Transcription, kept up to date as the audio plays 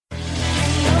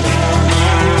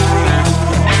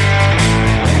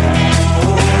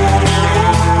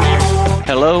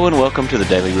Welcome to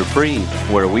the Daily Reprieve,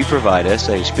 where we provide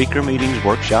SA speaker meetings,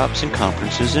 workshops, and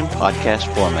conferences in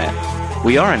podcast format.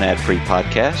 We are an ad-free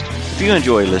podcast. If you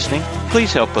enjoy listening,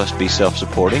 please help us be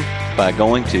self-supporting by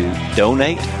going to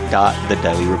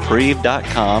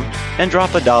donate.thedailyreprieve.com and drop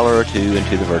 $1 or $2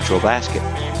 into the virtual basket.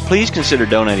 Please consider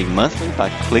donating monthly by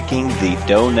clicking the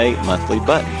Donate Monthly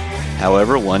button.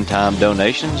 However, one-time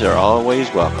donations are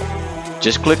always welcome.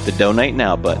 Just click the Donate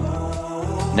Now button.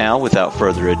 Now, without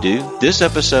further ado, this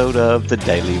episode of the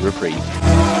Daily Reprieve.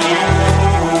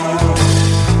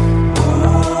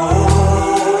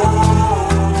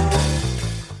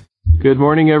 Good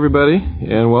morning, everybody,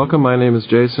 and welcome. My name is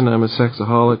Jason. I'm a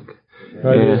sexaholic,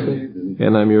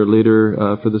 and I'm your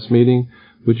leader for this meeting.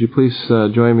 Would you please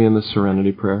join me in the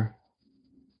Serenity Prayer?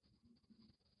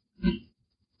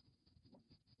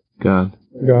 God,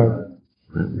 grant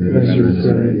me the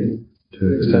serenity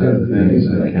to accept the things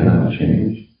I cannot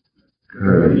change,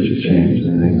 courage to change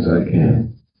the things I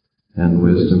can, and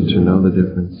wisdom to know the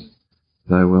difference.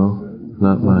 Thy will,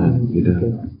 not mine, be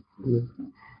done.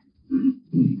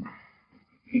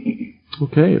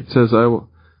 Okay, it says I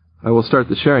will start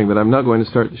the sharing, but I'm not going to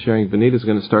start the sharing. Vanita's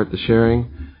going to start the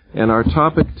sharing. And our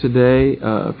topic today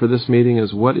for this meeting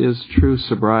is, what is true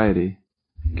sobriety?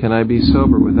 Can I be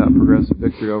sober without progressive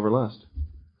victory over lust?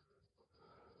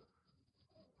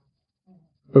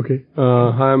 Okay,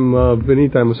 I'm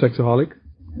Vinit. I'm a sexaholic.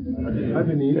 Hi,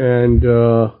 Vinit. And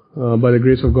by the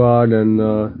grace of God and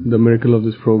the miracle of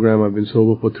this program, I've been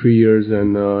sober for 3 years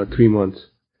and 3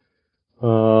 months.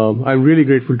 I'm really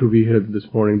grateful to be here this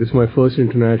morning. This is my first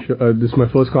international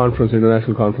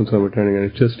conference I'm attending, and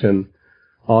it's just an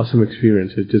awesome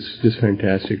experience. It's just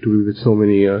fantastic to be with so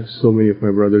many of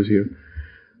my brothers here.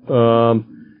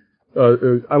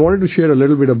 I wanted to share a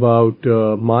little bit about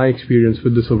my experience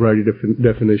with the sobriety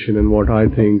definition and what I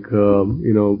think,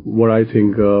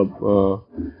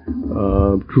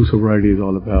 true sobriety is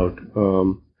all about.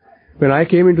 When I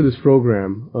came into this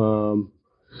program,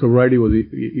 sobriety was,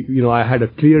 I had a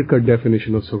clear-cut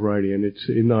definition of sobriety, and it's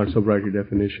in our sobriety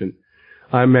definition.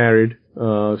 I'm married,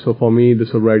 so for me, the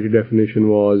sobriety definition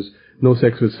was no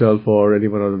sex with self or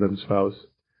anyone other than spouse.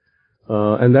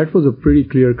 And that was a pretty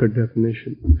clear-cut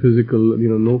definition.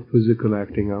 No physical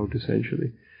acting out,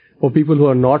 essentially. For people who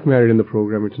are not married in the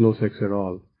program, it's no sex at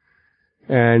all.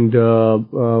 And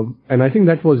I think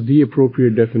that was the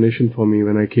appropriate definition for me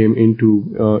when I came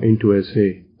into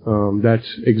SA.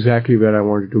 That's exactly where I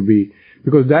wanted to be,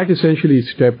 because that essentially is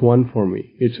step one for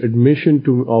me. It's admission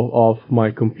of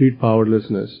my complete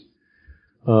powerlessness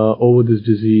over this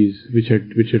disease, which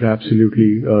had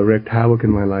absolutely wreaked havoc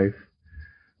in my life.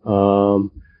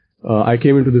 I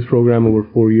came into this program over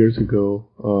 4 years ago,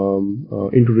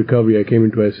 into recovery. I came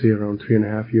into SA around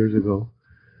 3.5 years ago.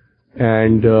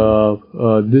 And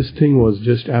this thing was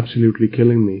just absolutely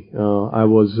killing me. I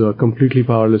was completely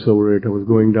powerless over it. I was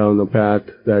going down a path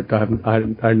that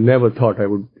I never thought I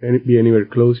would be anywhere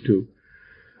close to.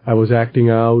 I was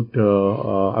acting out.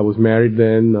 I was married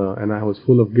then, and I was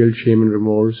full of guilt, shame, and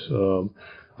remorse.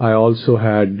 I also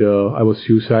I was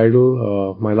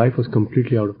suicidal. My life was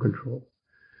completely out of control.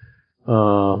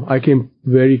 I came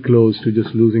very close to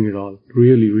just losing it all.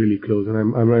 Really, really close. And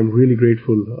I'm really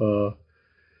grateful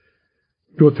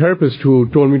to a therapist who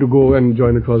told me to go and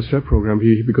join the 12-step program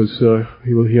because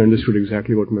he understood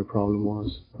exactly what my problem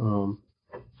was.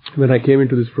 When I came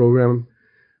into this program,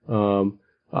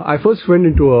 I first went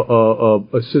into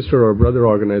a sister or brother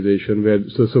organization where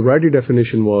the sobriety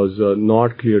definition was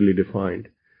not clearly defined.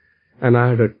 And I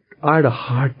had a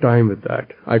hard time with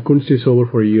that. I couldn't stay sober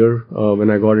for a year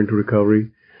when I got into recovery.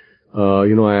 I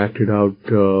acted out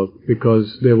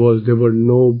because there were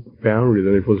no boundaries,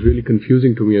 and it was really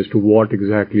confusing to me as to what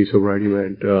exactly sobriety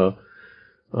meant.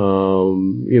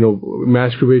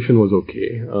 Masturbation was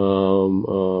okay.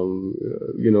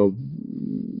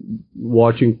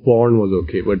 Watching porn was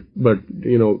okay, but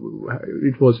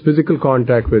it was physical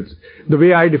contact with, the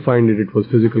way I defined it, it was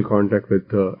physical contact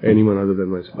with anyone other than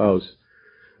my spouse.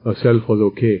 Self was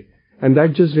okay, and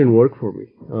that just didn't work for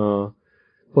me.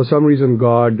 For some reason,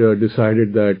 God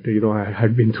decided that, I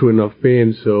had been through enough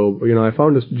pain. So, I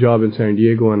found a job in San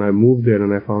Diego, and I moved there,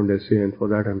 and I found SA, and for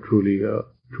that, I'm truly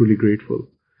grateful.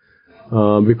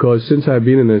 Because since I've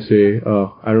been in SA,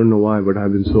 I don't know why, but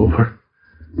I've been sober.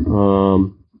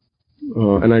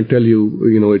 And I tell you,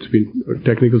 it's been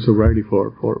technical sobriety for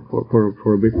a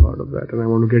big part of that, and I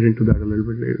want to get into that a little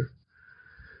bit later.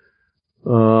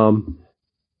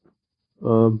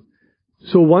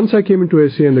 So once I came into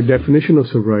SA, and the definition of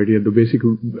sobriety at the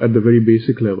very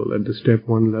basic level, at the step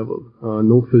one level,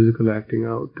 no physical acting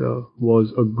out,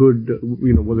 was a good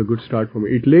start for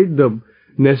me. It laid the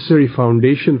necessary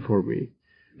foundation for me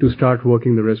to start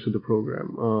working the rest of the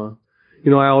program.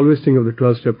 I always think of the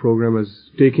 12-step program as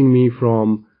taking me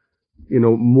from,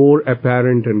 more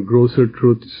apparent and grosser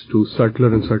truths to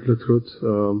subtler and subtler truths.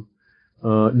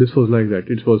 This was like that.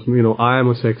 It was, I am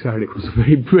a sex addict. It was a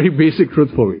very, very basic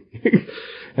truth for me.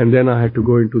 And then I had to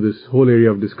go into this whole area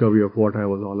of discovery of what I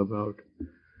was all about.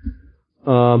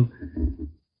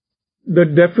 The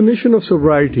definition of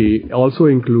sobriety also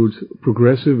includes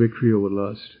progressive victory over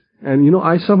lust. And,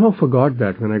 I somehow forgot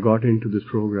that when I got into this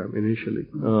program initially.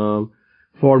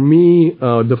 For me,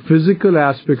 the physical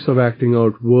aspects of acting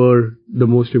out were the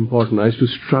most important. I used to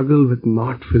struggle with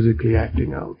not physically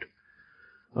acting out.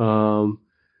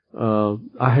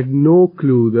 I had no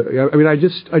clue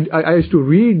I used to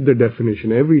read the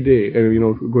definition every day,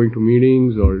 going to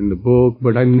meetings or in the book,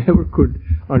 but I never could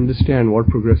understand what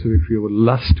progressive victory over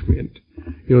lust meant.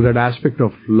 That aspect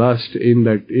of lust in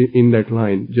that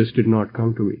line just did not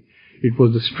come to me. It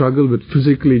was the struggle with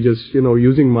physically just,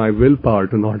 using my willpower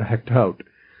to not act out.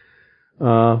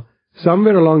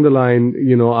 Somewhere along the line,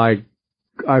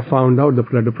 I found out that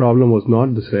the problem was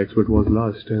not the sex, but was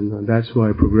lust, and that's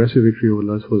why progressive victory over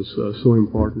lust was so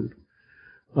important.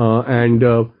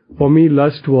 For me,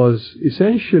 lust was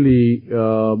essentially,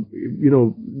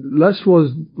 lust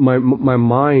was my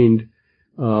mind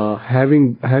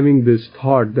having this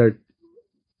thought that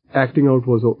acting out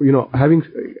was,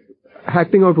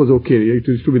 acting out was okay. It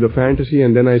used to be the fantasy,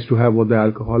 and then I used to have what the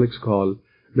alcoholics call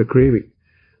the craving.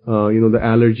 The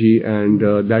allergy, and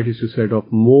that used to set off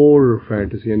more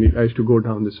fantasy, and I used to go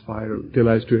down the spiral till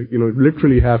I used to,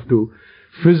 literally have to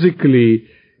physically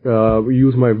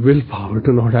use my willpower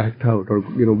to not act out, or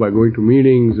by going to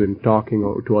meetings and talking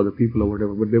to other people or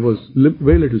whatever. But there was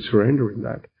very little surrender in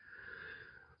that.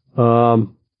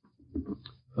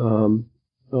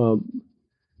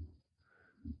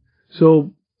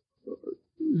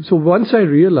 So once I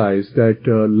realized that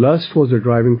lust was the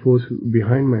driving force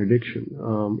behind my addiction,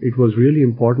 it was really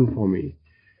important for me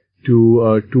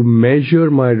to measure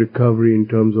my recovery in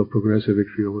terms of progressive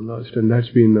victory over lust, and that's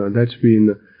been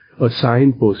a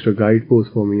signpost, a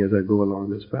guidepost for me as I go along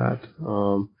this path.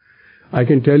 I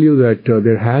can tell you that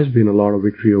there has been a lot of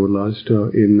victory over lust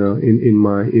in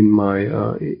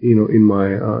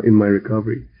my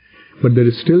recovery. But there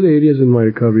is still areas in my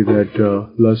recovery that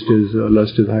lust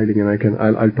is hiding, and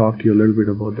I'll talk to you a little bit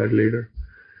about that later.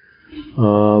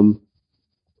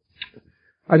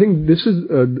 I think this is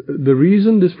the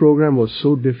reason this program was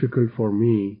so difficult for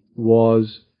me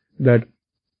was that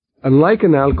unlike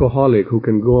an alcoholic who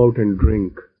can go out and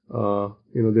drink,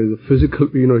 there's a physical,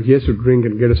 he has to drink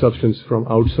and get a substance from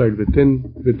outside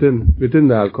within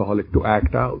the alcoholic to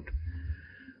act out.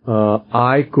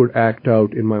 I could act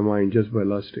out in my mind just by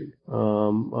lusting,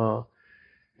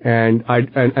 and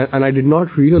I did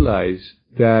not realize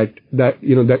that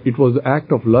it was the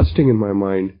act of lusting in my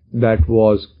mind that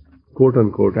was quote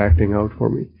unquote acting out for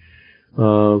me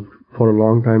for a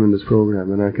long time in this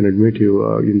program, and I can admit to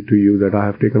you that I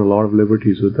have taken a lot of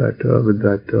liberties with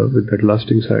that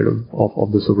lusting side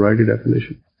of the sobriety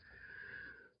definition.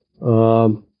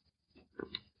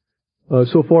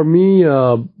 So for me,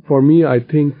 I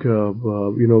think,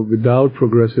 without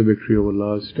progressive victory over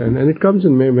lust, and it comes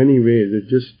in many ways. It's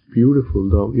just beautiful,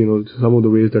 though. Some of the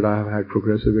ways that I have had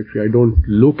progressive victory. I don't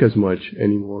look as much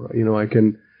anymore. I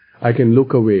can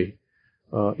look away.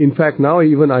 In fact, now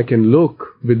even I can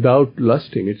look without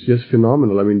lusting. It's just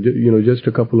phenomenal. I mean, just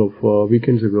a couple of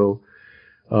weekends ago,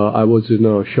 I was in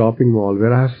a shopping mall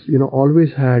where I have,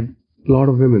 always had a lot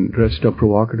of women dressed up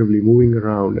provocatively, moving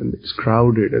around, and it's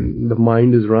crowded, and the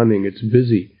mind is running, it's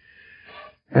busy.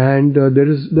 And there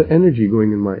is the energy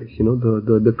going in my,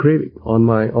 the craving on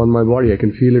my body. I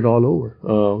can feel it all over.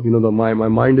 My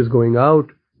mind is going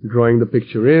out, drawing the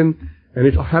picture in, and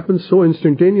it happens so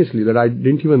instantaneously that I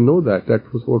didn't even know that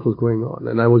was what was going on.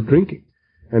 And I was drinking,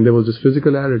 and there was this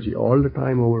physical allergy all the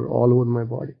time all over my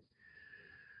body.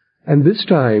 And this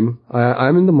time,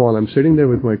 I'm in the mall, I'm sitting there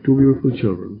with my two beautiful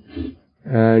children,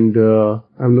 and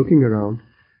I'm looking around,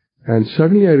 and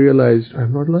suddenly I realized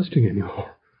I'm not lusting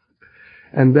anymore.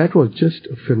 And that was just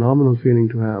a phenomenal feeling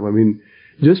to have. I mean,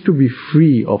 just to be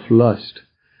free of lust.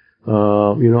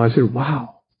 I said,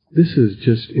 wow, this is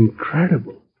just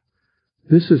incredible.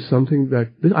 This is something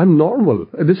I'm normal.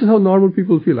 This is how normal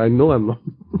people feel. I know I'm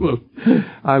normal.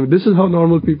 This is how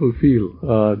normal people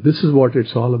feel. This is what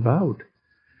it's all about.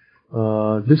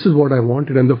 This is what I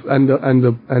wanted, and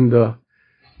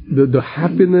the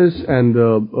happiness and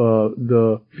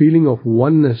the feeling of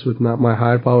oneness with my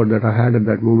higher power that I had at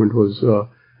that moment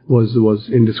was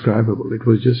indescribable. It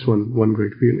was just one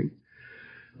great feeling.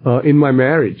 In my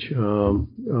marriage,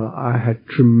 I had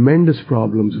tremendous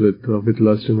problems with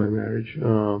lust in my marriage.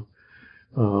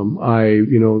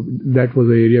 That was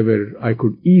an area where I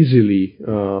could easily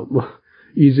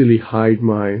hide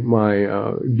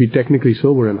be technically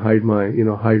sober and hide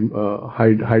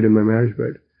in my marriage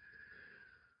bed.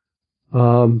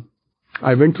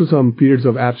 I went through some periods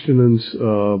of abstinence,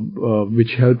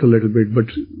 which helped a little bit, but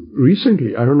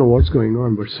recently, I don't know what's going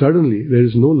on, but suddenly there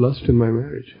is no lust in my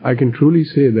marriage. I can truly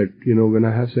say that, when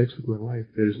I have sex with my wife,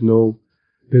 there's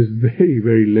very,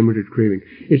 very limited craving.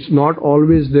 It's not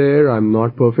always there. I'm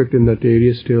not perfect in that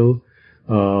area still.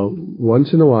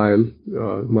 Once in a while,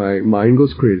 my mind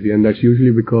goes crazy, and that's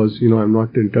usually because, I'm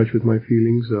not in touch with my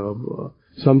feelings.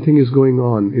 Something is going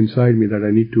on inside me that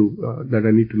I need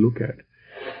to look at.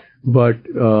 But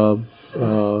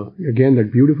again,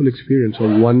 that beautiful experience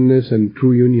of oneness and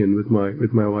true union with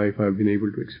my wife, I've been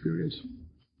able to experience.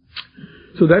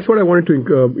 So that's what I wanted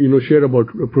to share about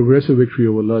progressive victory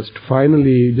over lust.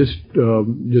 Finally,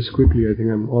 just quickly, I think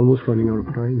I'm almost running out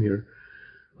of time here.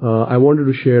 I wanted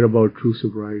to share about true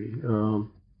sobriety,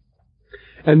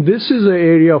 and this is an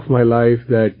area of my life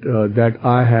that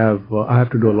I have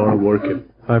to do a lot of work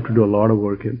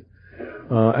in.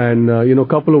 A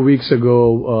couple of weeks ago,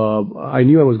 I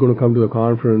knew I was going to come to the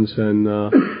conference, and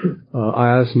I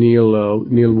asked Neil,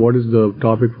 what is the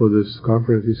topic for this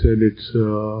conference? He said it's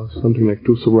something like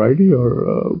true sobriety, or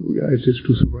it's just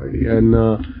true sobriety. And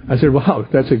I said, wow,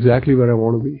 that's exactly where I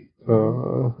want to be.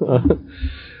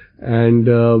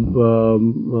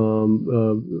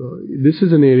 This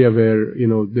is an area where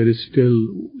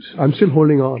I'm still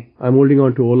holding on. I'm holding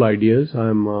on to old ideas.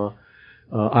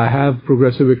 I have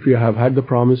progressive victory. I have had the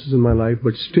promises in my life,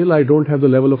 but still I don't have the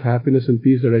level of happiness and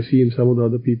peace that I see in some of the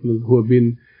other people who have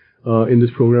been in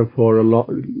this program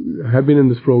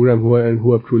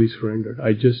who have truly surrendered.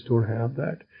 I just don't have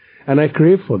that, and I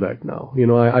crave for that now.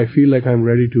 I feel like I'm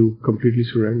ready to completely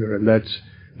surrender, and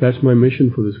that's my mission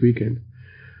for this weekend.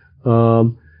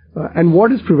 And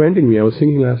what is preventing me? I was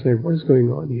thinking last night, what is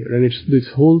going on here? And it's this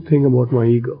whole thing about my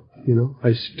ego.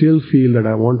 I still feel that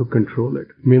I want to control it.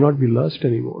 It may not be lust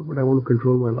anymore, but I want to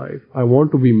control my life. I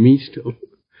want to be me still.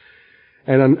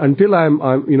 And until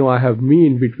I have me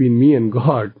in between me and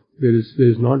God,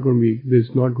 there's not going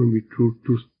to be true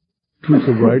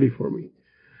sobriety for me.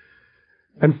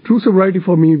 And true sobriety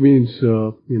for me means,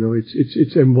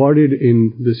 it's embodied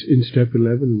in step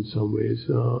 11 in some ways.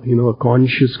 A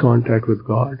conscious contact with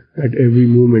God at every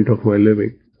moment of my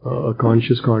living. A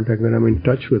conscious contact when I'm in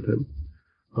touch with Him.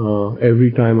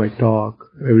 Every time I talk,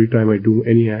 every time I do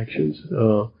any actions,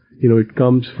 it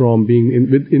comes from being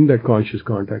in that conscious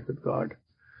contact with God.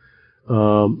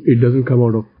 It doesn't come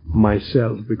out of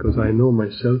myself, because I know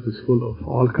myself is full of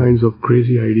all kinds of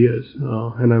crazy ideas.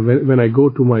 And when I go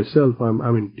to myself, I'm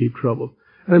in deep trouble.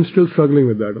 And I'm still struggling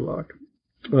with that a lot.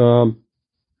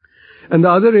 And the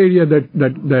other area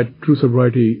that true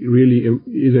sobriety really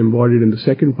is embodied in the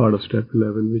second part of step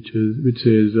 11, which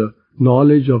says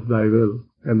knowledge of thy will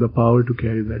and the power to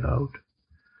carry that out.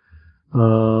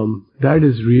 That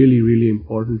is really, really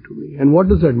important to me. And what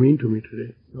does that mean to me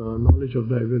today? Knowledge of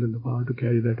thy will and the power to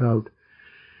carry that out.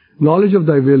 Knowledge of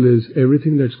thy will is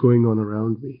everything that's going on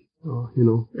around me,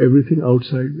 everything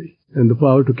outside me. And the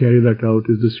power to carry that out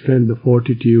is the strength, the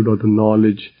fortitude, or the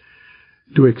knowledge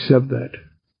to accept that.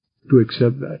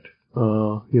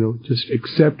 Just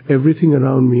accept everything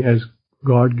around me as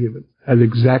God-given, as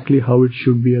exactly how it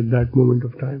should be at that moment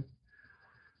of time.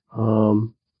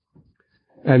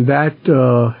 And that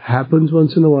happens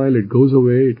once in a while. It goes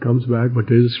away, it comes back, but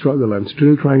there's a struggle. I'm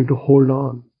still trying to hold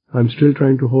on. I'm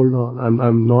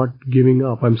not giving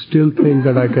up. I'm still think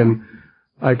that I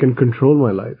can control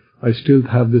my life. I still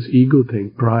have this ego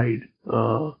thing, pride,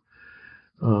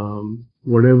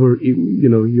 whatever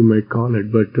you might call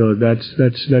it. But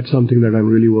that's something that I'm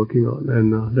really working on,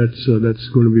 and that's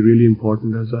going to be really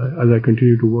important as I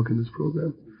continue to work in this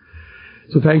program.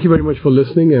 So thank you very much for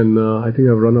listening, and I think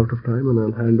I've run out of time, and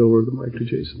I'll hand over the mic to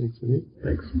Jason.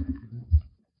 Thanks.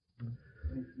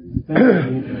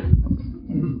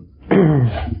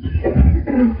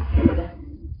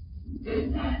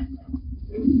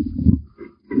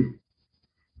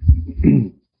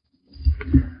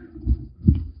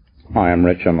 Hi, I'm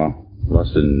Rich. I'm a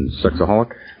lust and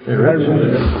sexaholic.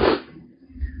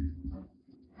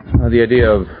 The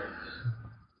idea of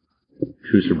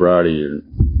true sobriety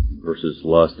versus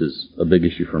lust is a big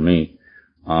issue for me.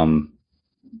 I've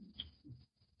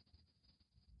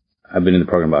been in the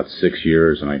program about 6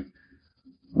 years, and I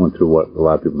went through what a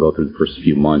lot of people go through the first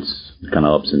few months, kind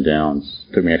of ups and downs.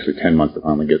 It took me actually 10 months to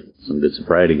finally get some good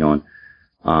sobriety going.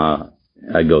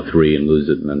 I'd go 3 and lose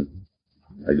it, and then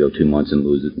I'd go 2 months and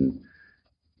lose it, and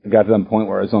I got to that point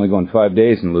where I was only going 5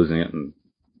 days and losing it, and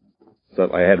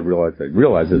so I had to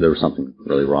realize that there was something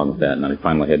really wrong with that, and I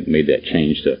finally had made that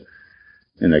change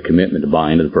and that commitment to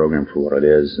buy into the program for what it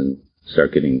is and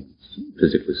start getting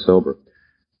physically sober.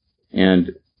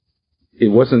 And it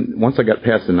wasn't, once I got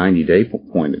past the 90-day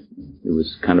point, it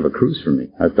was kind of a cruise for me.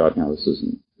 I thought, no, this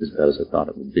isn't as bad as I thought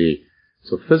it would be.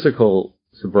 So physical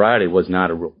sobriety was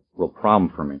not a real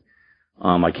problem for me.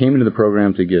 I came into the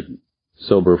program to get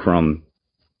sober from,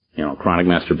 chronic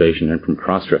masturbation and from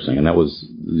cross-dressing, and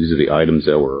these are the items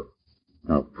that were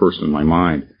first in my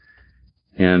mind.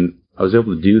 And I was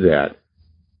able to do that.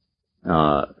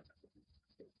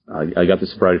 I got the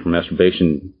sobriety from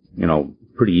masturbation,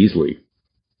 pretty easily.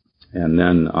 And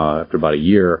then after about a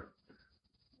year,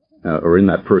 or in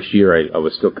that first year, I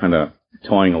was still kind of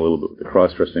toying a little bit with the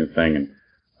cross-dressing thing, and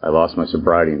I lost my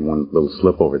sobriety in one little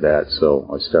slip over that, so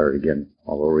I started again,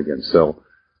 all over again. So,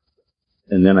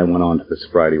 and then I went on to the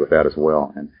sobriety with that as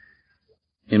well. And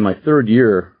in my third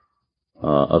year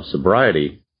of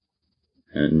sobriety,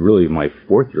 and really my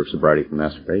fourth year of sobriety from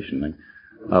masturbation,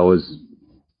 I was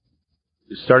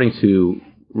starting to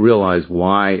realize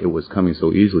why it was coming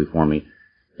so easily for me.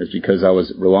 It's because I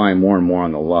was relying more and more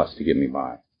on the lust to get me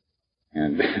by.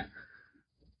 And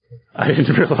I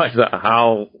didn't realize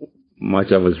how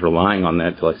much I was relying on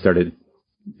that until I started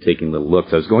taking little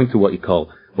looks. I was going through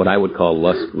what I would call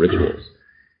lust rituals.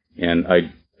 And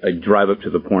I'd drive up to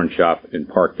the porn shop and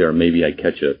park there. Maybe I'd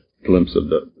catch a glimpse of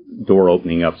the door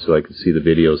opening up so I could see the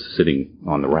videos sitting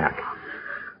on the rack.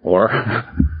 Or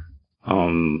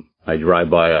I'd drive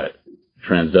by a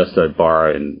transvestite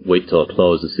bar and wait till it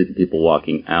closed and see the people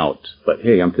walking out. But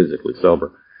hey, I'm physically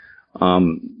sober.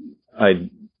 I'd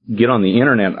get on the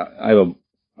internet. I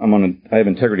have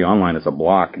Integrity Online as a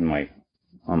block on my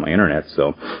internet.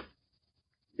 So,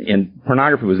 and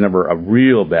pornography was never a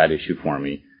real bad issue for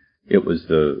me. It was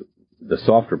the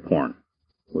softer porn,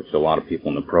 which a lot of people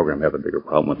in the program have a bigger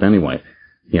problem with anyway.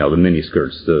 The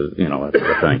miniskirts, that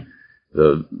sort of thing,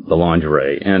 the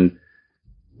lingerie. And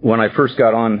when I first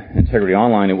got on Integrity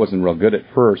Online, it wasn't real good at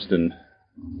first, and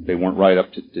they weren't right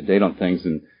up to date on things,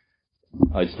 and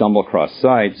I'd stumble across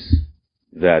sites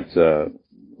that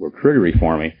were triggery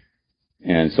for me,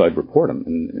 and so I'd report them,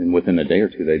 and within a day or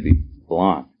two, they'd be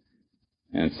blocked.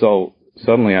 And so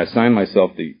suddenly I assigned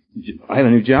myself I had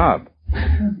a new job.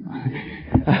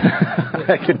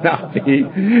 I could now be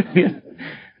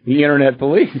the internet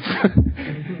police.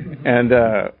 And,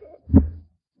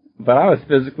 but I was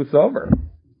physically sober.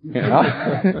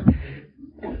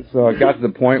 So it got to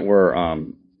the point where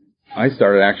I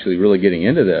started actually really getting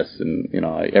into this, and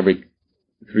every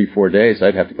 3-4 days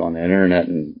I'd have to go on the internet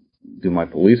and do my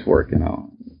police work.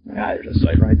 There's a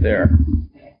site right there.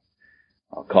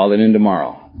 I'll call it in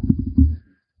tomorrow.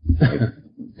 If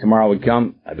tomorrow would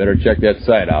come, I better check that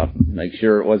site out, make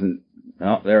sure it wasn't.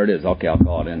 Oh, there it is. Okay, I'll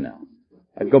call it in now.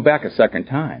 I'd go back a second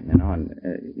time,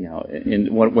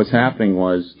 and what was happening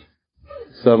was,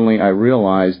 suddenly I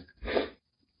realized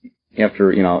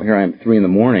after, here I am 3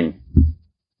 a.m,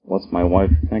 what's my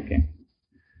wife thinking?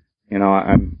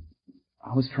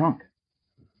 I was drunk.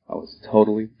 I was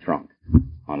totally drunk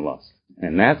on lust.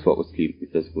 And that's what was keeping me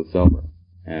physically sober.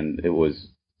 And it was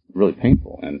really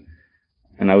painful.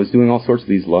 And I was doing all sorts of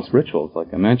these lust rituals,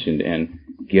 like I mentioned, and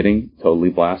getting totally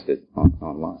blasted on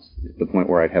lust, to the point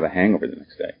where I'd have a hangover the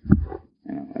next day.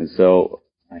 And so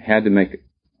I had to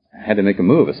make a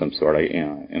move of some sort.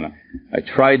 I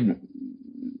tried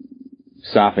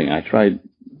stopping. I tried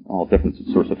all different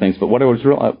sorts of things. But what I was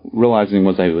realizing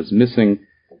was I was missing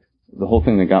the whole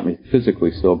thing that got me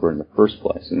physically sober in the first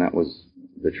place, and that was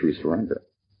the true surrender.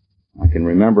 I can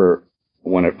remember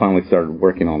when I finally started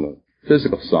working on the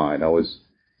physical side, I was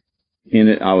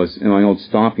in my old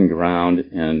stomping ground,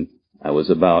 and I was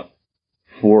about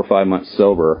 4 or 5 months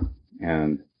sober,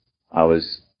 and I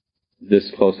was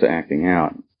this close to acting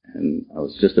out. And I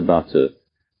was just about to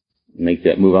make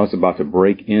that move. I was about to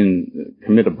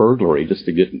commit a burglary just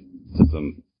to get to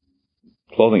some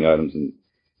clothing items.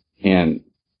 And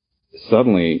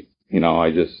suddenly,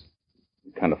 I just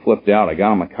kind of flipped out. I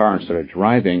got in my car and started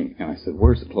driving, and I said,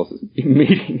 where's the closest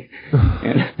meeting?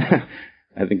 And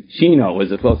I think Chino was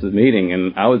the closest meeting,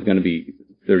 and I was going to be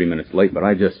 30 minutes late, but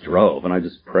I just drove, and I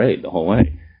just prayed the whole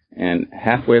way. And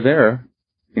halfway there,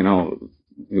 it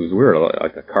was weird.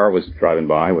 Like a car was driving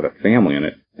by with a family in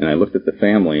it, and I looked at the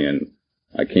family, and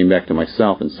I came back to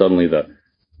myself, and suddenly the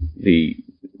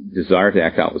desire to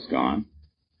act out was gone,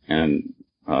 and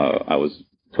I was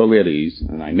totally at ease.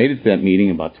 And I made it to that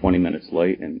meeting about 20 minutes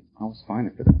late, and I was fine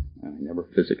after that. And I never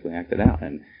physically acted out,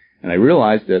 and I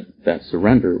realized that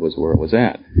surrender was where it was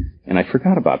at, and I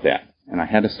forgot about that. And I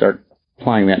had to start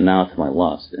applying that now to my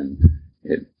lust, and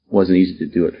it wasn't easy to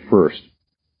do at first.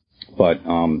 But,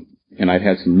 and I'd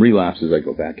had some relapses. I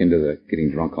go back into the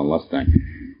getting drunk on lust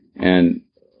thing. And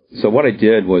so what I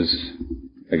did was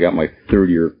I got my third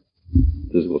year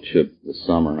physical chip this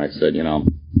summer, and I said,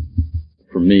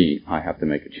 for me, I have to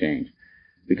make a change.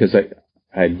 Because I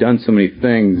had done so many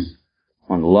things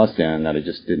on the lust end that I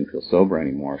just didn't feel sober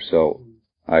anymore. So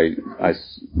I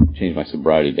changed my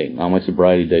sobriety date. Now my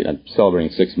sobriety date, I'm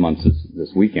celebrating 6 months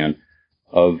this weekend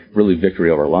of really victory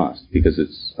over lust, because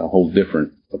it's a whole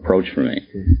different approach for me.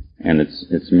 And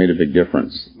it's made a big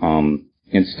difference.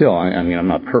 And still, I mean, I'm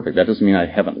not perfect. That doesn't mean I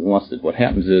haven't lusted. What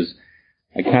happens is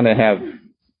I kind of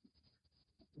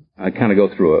go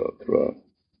through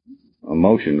a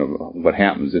motion of what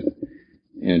happens.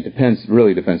 And it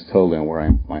really depends totally on where I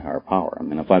am with my higher power. I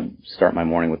mean, if I start my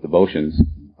morning with devotions,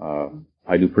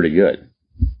 I do pretty good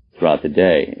throughout the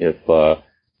day.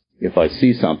 If I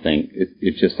see something,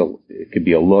 it could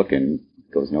be a look and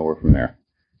it goes nowhere from there.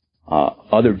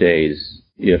 Other days,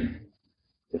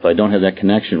 if I don't have that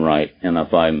connection right, and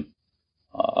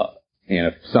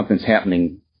if something's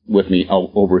happening with me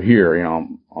over here,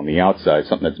 on the outside,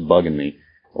 something that's bugging me,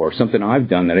 or something I've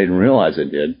done that I didn't realize I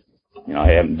did,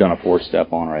 I haven't done a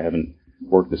 4-step on, or I haven't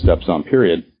worked the steps on,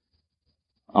 period,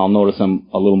 I'll notice I'm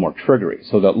a little more triggery.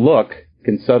 So that look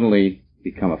can suddenly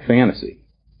become a fantasy.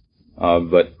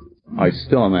 But I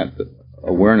still am at the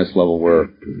awareness level where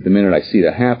the minute I see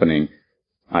that happening,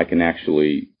 I can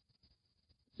actually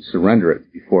surrender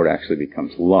it before it actually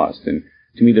becomes lust. And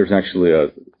to me, there's actually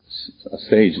a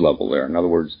stage level there. In other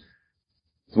words,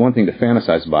 it's one thing to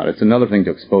fantasize about it. It's another thing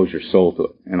to expose your soul to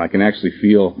it. And I can actually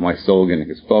feel my soul getting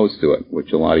exposed to it,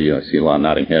 which a lot of you, I see a lot of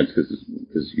nodding heads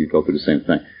because you go through the same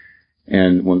thing.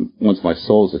 And once my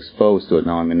soul's exposed to it,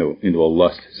 now I'm into a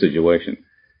lust situation.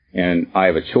 And I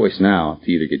have a choice now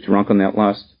to either get drunk on that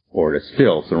lust or to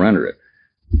still surrender it.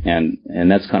 And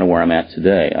that's kind of where I'm at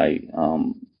today.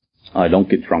 I don't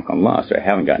get drunk on lust. I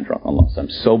haven't gotten drunk on lust. I'm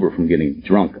sober from getting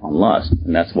drunk on lust.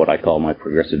 And that's what I call my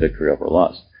progressive victory over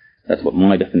lust. That's what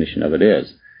my definition of it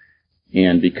is.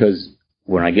 And because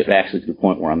when I get actually to the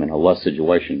point where I'm in a lust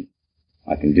situation,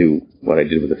 I can do what I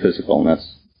did with the physical, and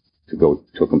that's to go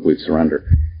to a complete surrender.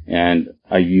 And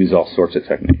I use all sorts of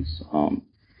techniques. I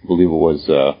believe it was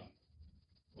the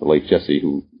late Jesse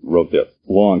who wrote that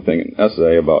long thing, an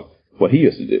essay about what he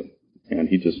used to do. And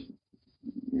he just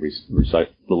recite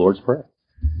the Lord's Prayer.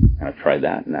 And I've tried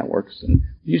that, and that works. And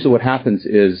usually what happens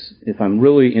is, if I'm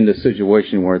really in the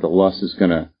situation where the lust is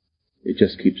it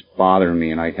just keeps bothering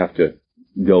me, and I have to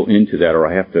go into that, or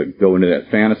I have to go into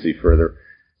that fantasy further,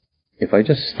 if I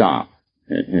just stop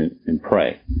and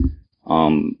pray,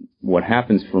 what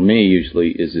happens for me usually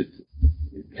is it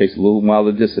takes a little while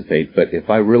to dissipate, but if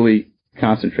I really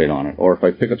concentrate on it, or if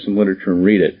I pick up some literature and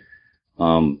read it,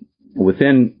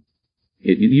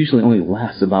 it usually only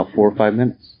lasts about 4 or 5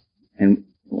 minutes. And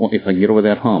if I get over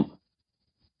that hump,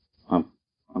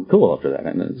 I'm cool after that.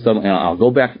 And suddenly I'll go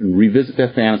back and revisit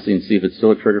that fantasy and see if it's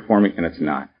still a trigger for me, and it's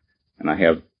not. And I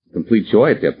have complete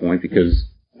joy at that point because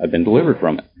I've been delivered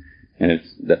from it. And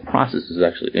that process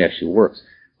actually works.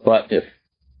 But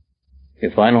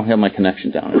if I don't have my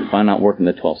connection down, if I'm not working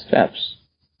the 12 steps,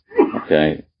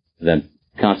 okay, then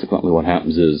consequently what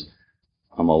happens is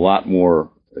I'm a lot more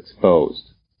exposed,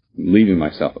 leaving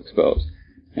myself exposed.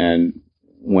 And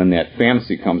when that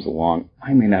fantasy comes along,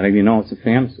 I may not even know it's a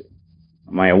fantasy.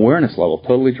 My awareness level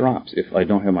totally drops if I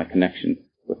don't have my connection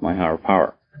with my higher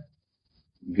power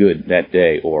good that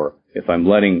day, or if I'm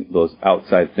letting those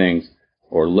outside things,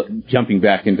 or jumping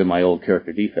back into my old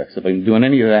character defects. If I'm doing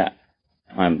any of that,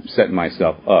 I'm setting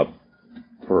myself up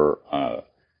for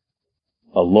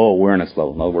a low awareness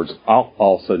level. In other words, I'll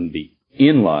all of a sudden be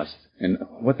in lust, and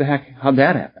what the heck, how'd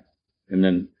that happen? And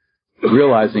then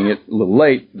realizing it a little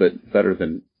late, but better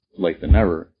than late than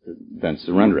never, then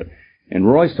surrender it. And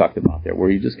Roy's talked about that, where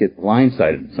you just get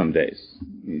blindsided some days.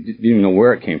 You didn't even know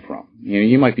where it came from.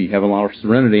 You might be having a lot of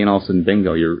serenity, and all of a sudden,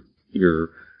 bingo, you're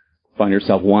find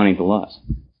yourself wanting to lust.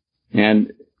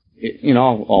 And it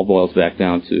all boils back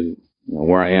down to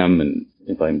where I am, and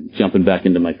if I'm jumping back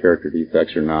into my character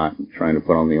defects or not, and trying to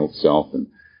put on the old self, and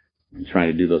trying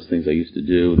to do those things I used to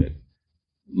do that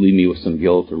leave me with some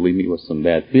guilt or leave me with some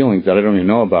bad feelings that I don't even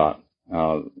know about.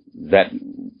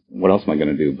 What else am I going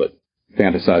to do but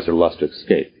fantasize or lust to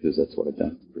escape? Because that's what I've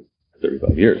done for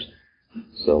 35 years.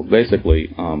 So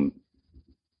basically,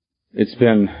 it's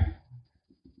been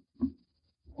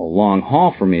a long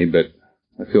haul for me, but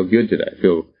I feel good today. I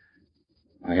feel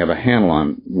I have a handle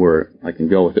on where I can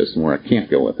go with this and where I can't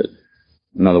go with it.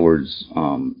 In other words,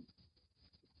 I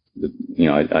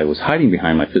was hiding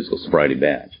behind my physical sobriety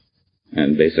badge,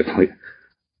 And basically,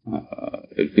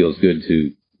 it feels good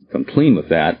to come clean with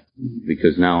that,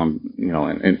 because now I'm,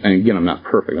 and again, I'm not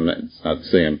perfect. It's not to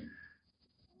say I'm,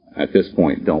 at this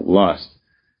point, don't lust,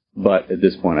 but at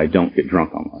this point, I don't get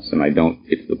drunk on lust, and I don't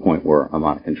get to the point where I'm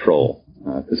out of control,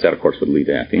 because that, of course, would lead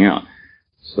to acting out.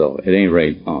 So, at any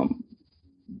rate,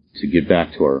 to get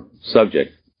back to our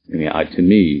subject, to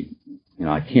me,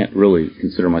 I can't really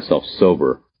consider myself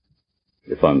sober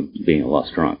if I'm being a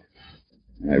lust drunk.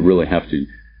 I really have to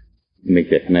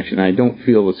make that connection. I don't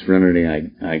feel the serenity.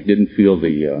 I didn't feel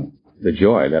the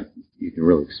joy that you can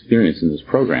really experience in this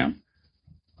program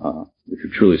if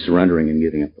you're truly surrendering and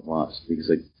giving up the lust.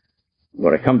 Because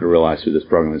what I come to realize through this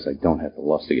program is I don't have the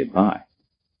lust to get by,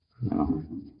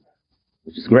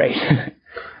 which is great.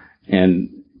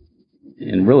 and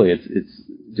really, it's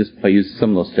just by using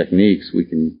some of those techniques, we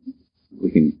can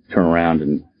turn around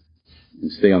and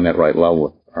stay on that right level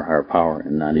with our higher power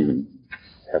and not even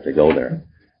have to go there.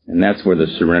 And that's where the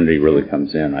serenity really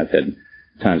comes in. I've had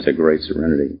times of great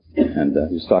serenity. And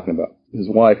he was talking about his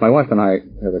wife. My wife and I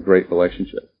have a great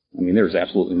relationship. There's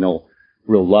absolutely no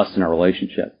real lust in our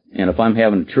relationship. And if I'm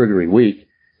having a triggery week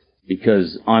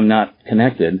because I'm not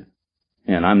connected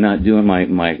and I'm not doing my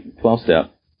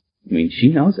 12-step, she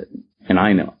knows it. And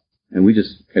I know. And we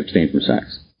just abstain from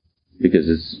sex. Because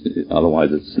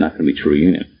otherwise it's not going to be true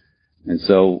union. And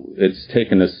so it's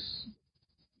taken us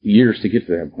years to get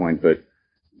to that point, but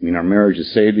our marriage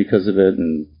is saved because of it,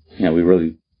 and we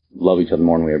really love each other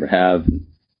more than we ever have.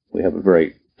 We have a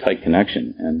very tight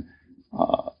connection,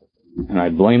 and I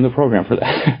blame the program for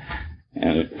that.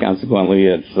 And consequently,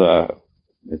 it's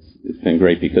been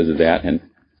great because of that, and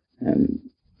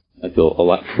I feel a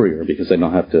lot freer because I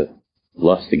don't have to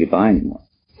lust to get by anymore.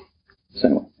 So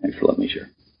anyway, thanks for letting me share.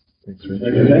 Thanks, Rich.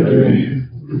 Thank you.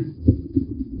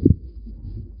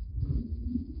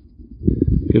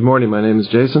 Good morning. My name is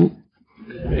Jason.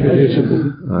 I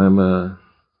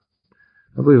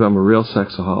believe I'm a real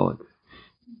sexaholic.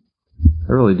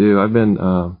 I really do. I've been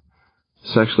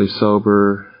sexually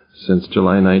sober since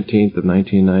July 19th of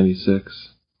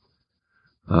 1996.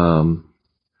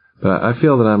 But I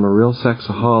feel that I'm a real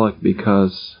sexaholic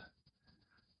because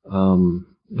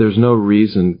there's no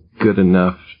reason good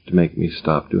enough to make me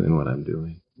stop doing what I'm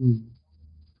doing.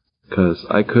 Because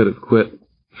I could have quit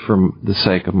for the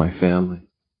sake of my family,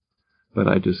 but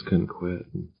I just couldn't quit.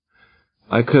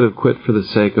 I could have quit for the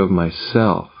sake of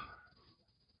myself,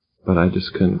 but I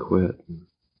just couldn't quit.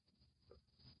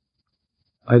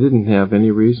 I didn't have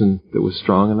any reason that was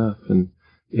strong enough. And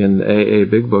in the AA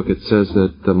Big Book, it says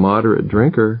that the moderate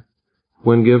drinker,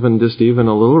 when given just even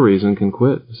a little reason, can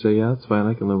quit. Say, yeah, it's fine,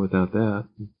 I can live without that.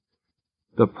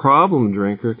 The problem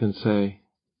drinker can say,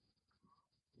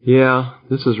 yeah,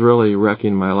 this is really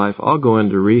wrecking my life. I'll go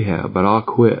into rehab, but I'll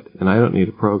quit, and I don't need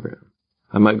a program.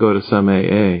 I might go to some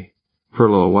AA for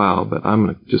a little while, but I'm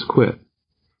going to just quit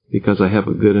because I have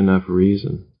a good enough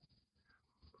reason.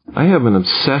 I have an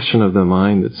obsession of the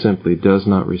mind that simply does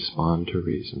not respond to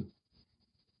reason,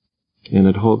 and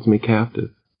it holds me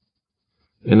captive.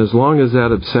 And as long as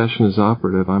that obsession is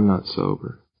operative, I'm not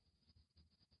sober.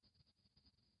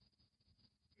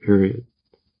 Period.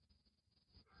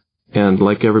 And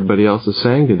like everybody else is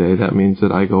saying today, that means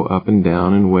that I go up and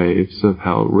down in waves of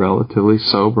how relatively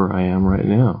sober I am right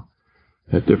now.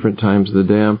 At different times of the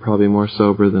day, I'm probably more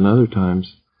sober than other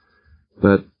times.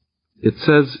 But it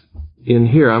says in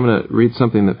here, I'm going to read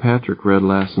something that Patrick read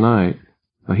last night.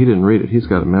 Now, he didn't read it. He's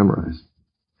got it memorized.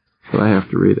 But I have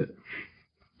to read it.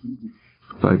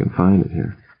 If I can find it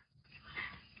here.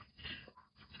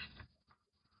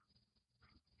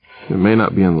 It may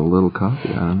not be in the little copy.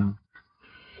 I don't know.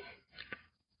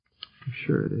 I'm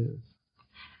sure it is.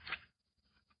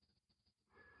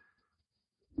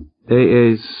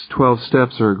 AA's 12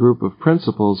 steps are a group of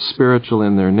principles, spiritual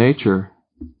in their nature,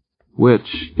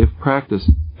 which, if practiced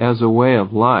as a way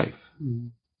of life,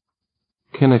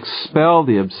 can expel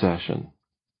the obsession.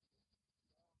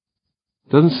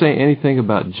 It doesn't say anything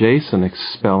about Jason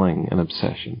expelling an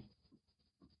obsession.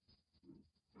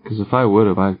 Because if I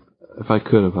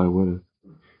could have, I would have.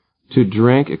 To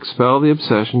drink, expel the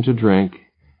obsession to drink,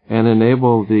 and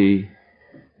enable the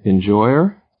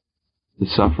enjoyer, the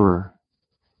sufferer,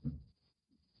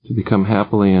 to become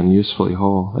happily and usefully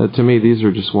whole. To me, these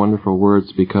are just wonderful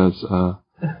words because I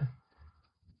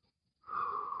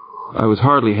was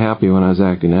hardly happy when I was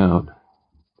acting out,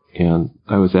 and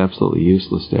I was absolutely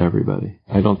useless to everybody.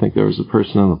 I don't think there was a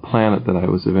person on the planet that I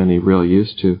was of any real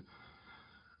use to.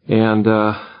 And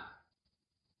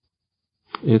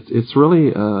it's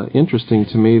really interesting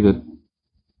to me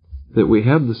that we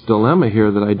have this dilemma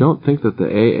here that I don't think that the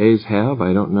AAs have.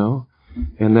 I don't know.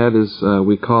 and that is,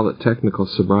 we call it technical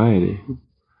sobriety.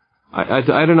 I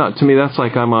don't know, to me that's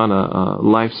like I'm on a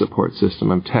life support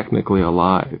system. I'm technically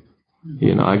alive.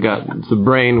 You know, I got, the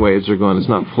brain waves are going, it's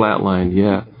not flatlined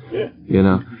yet, you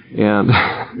know, and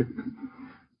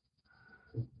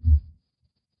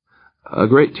a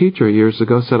great teacher years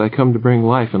ago said, I come to bring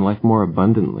life and life more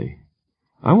abundantly.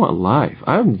 I want life.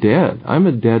 I'm dead. I'm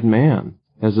a dead man.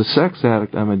 As a sex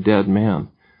addict, I'm a dead man.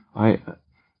 I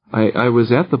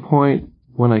was at the point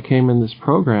when I came in this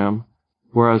program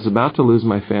where I was about to lose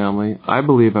my family. I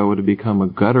believe I would have become a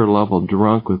gutter-level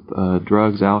drunk with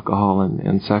drugs, alcohol,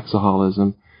 and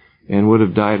sexaholism, and would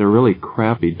have died a really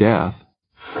crappy death.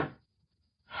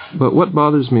 But what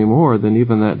bothers me more than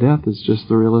even that death is just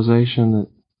the realization that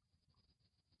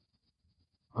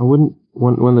I wouldn't,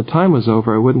 when the time was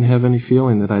over, I wouldn't have any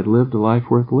feeling that I'd lived a life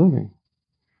worth living.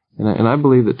 And I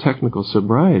believe that technical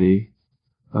sobriety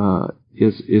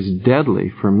is deadly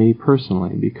for me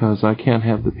personally, because I can't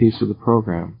have the peace of the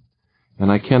program,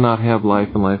 and I cannot have life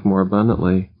and life more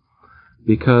abundantly,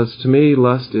 because to me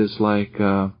lust is like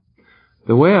the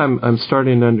way I'm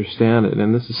starting to understand it,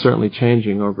 and this is certainly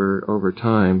changing over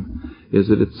time, is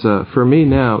that it's for me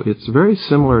now it's very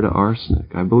similar to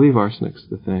arsenic. I believe arsenic's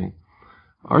the thing.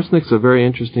 Arsenic's a very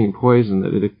interesting poison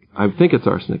that I think it's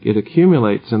arsenic. It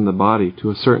accumulates in the body to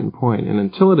a certain point, and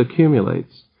until it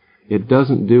accumulates, it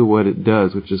doesn't do what it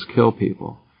does, which is kill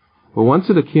people. But once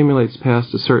it accumulates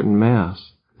past a certain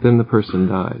mass, then the person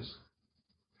dies.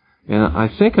 And I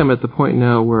think I'm at the point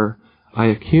now where I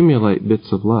accumulate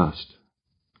bits of lust,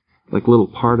 like little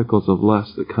particles of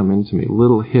lust that come into me,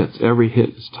 little hits. Every hit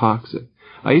is toxic.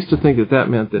 I used to think that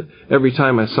meant that every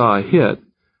time I saw a hit,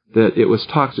 that it was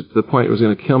toxic to the point it was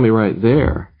going to kill me right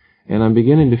there. And I'm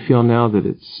beginning to feel now that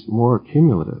it's more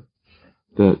accumulative,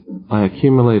 that I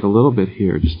accumulate a little bit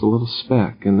here, just a little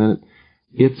speck, and then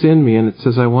it's in me, and it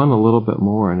says I want a little bit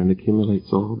more, and it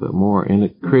accumulates a little bit more, and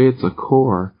it creates a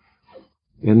core,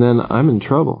 and then I'm in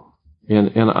trouble.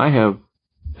 And I have,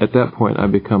 at that point, I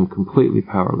become completely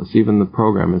powerless. Even the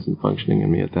program isn't functioning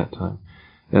in me at that time.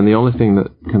 And the only thing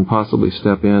that can possibly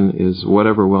step in is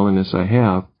whatever willingness I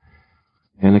have,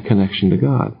 and a connection to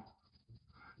God.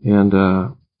 And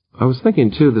I was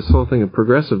thinking, too, this whole thing of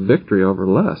progressive victory over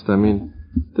lust. I mean,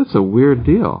 that's a weird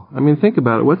deal. I mean, think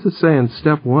about it. What's it say in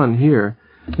step 1 here?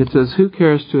 It says, who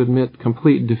cares to admit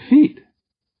complete defeat?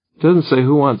 It doesn't say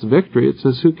who wants victory. It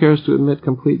says, who cares to admit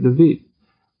complete defeat?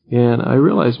 And I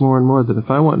realize more and more that if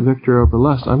I want victory over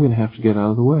lust, I'm going to have to get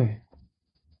out of the way,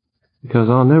 because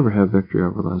I'll never have victory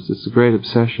over lust. It's a great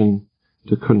obsession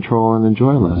to control and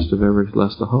enjoy lust of every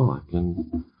lustaholic,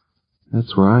 and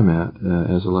that's where I'm at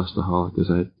as a lustaholic.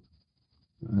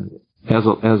 As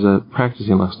a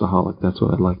practicing lustaholic, that's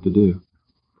what I'd like to do.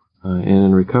 And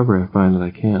in recovery, I find that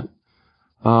I can't.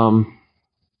 I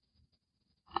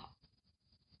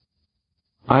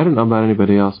don't know about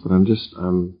anybody else, but I'm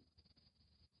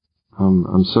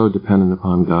so dependent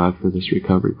upon God for this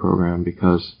recovery program,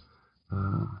 because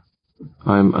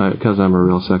I'm a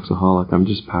real sexaholic. I'm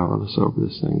just powerless over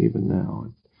this thing even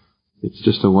now. It's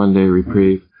just a one-day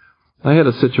reprieve. I had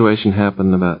a situation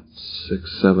happen about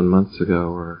 6-7 months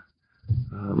ago where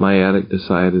my addict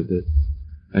decided that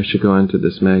I should go into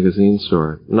this magazine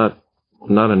store, not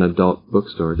an adult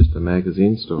bookstore, just a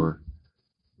magazine store,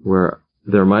 where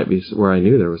I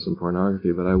knew there was some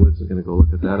pornography, but I wasn't going to go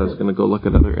look at that. I was going to go look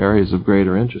at other areas of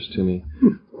greater interest to me.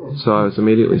 So I was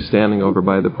immediately standing over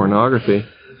by the pornography,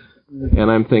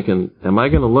 and I'm thinking, am I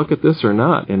going to look at this or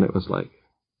not? And it was like,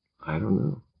 I don't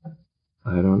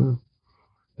know.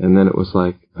 And then it was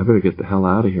like, I better get the hell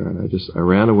out of here. And I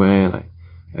ran away, and I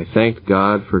thanked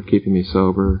God for keeping me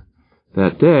sober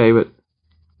that day. But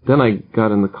then I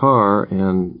got in the car,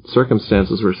 and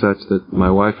circumstances were such that my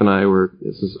wife and I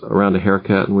this is around a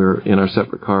haircut, and we were in our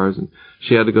separate cars, and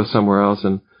she had to go somewhere else,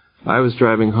 and I was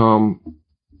driving home,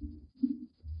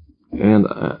 and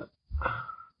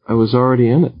I was already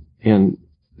in it. And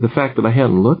the fact that I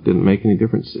hadn't looked didn't make any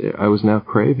difference. I was now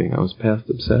craving. I was past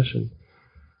obsession.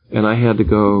 And I had to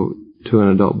go to an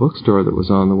adult bookstore that was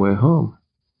on the way home.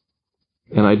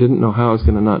 And I didn't know how I was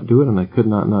going to not do it, and I could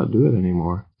not do it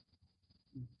anymore.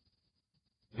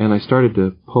 And I started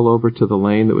to pull over to the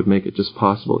lane that would make it just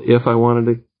possible if I wanted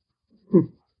to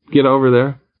get over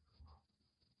there.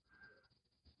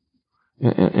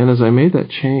 And as I made that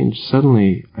change,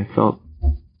 suddenly I felt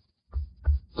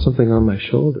something on my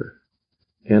shoulder.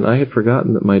 And I had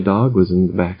forgotten that my dog was in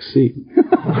the back seat.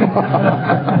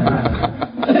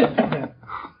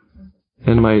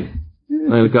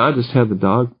 And God just had the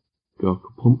dog go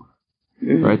kapoom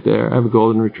right there. I have a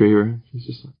golden retriever. She's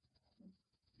just like,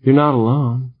 you're not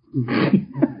alone.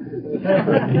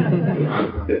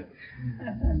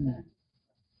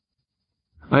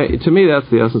 To me, that's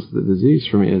the essence of the disease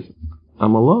for me, is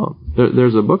I'm alone.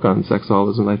 There's a book on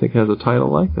sexualism I think has a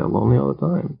title like that, Lonely All the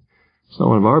Time. It's not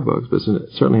one of our books, but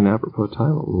it's certainly an apropos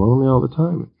title, Lonely All the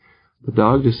Time. The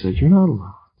dog just said, you're not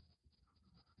alone.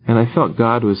 And I felt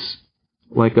God was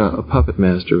like a puppet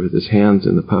master with his hands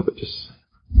in the puppet, just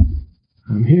saying,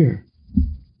 I'm here.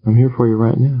 I'm here for you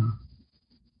right now.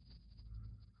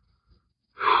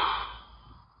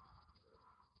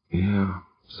 Yeah,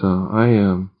 so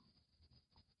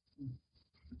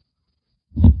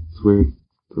it's weird.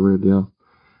 It's a weird deal.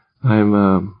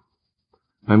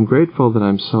 I'm grateful that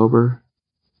I'm sober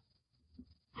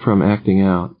from acting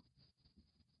out.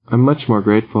 I'm much more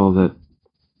grateful that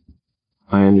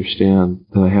I understand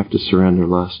that I have to surrender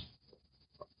lust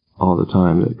all the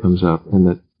time that it comes up, and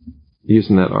that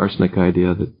using that arsenic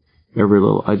idea that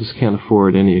I just can't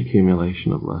afford any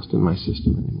accumulation of lust in my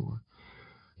system anymore.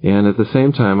 And at the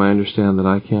same time, I understand that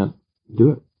I can't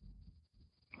do it.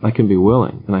 I can be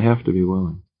willing, and I have to be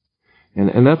willing.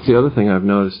 And that's the other thing I've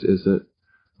noticed, is that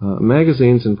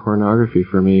magazines and pornography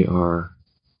for me are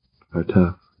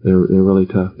tough. They're really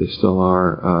tough. They still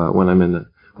are when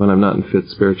I'm not in fit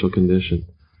spiritual condition.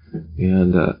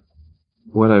 And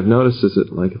what I've noticed is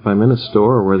that, like, if I'm in a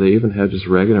store where they even have just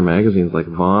regular magazines like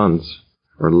Vaughn's,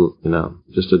 or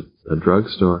just a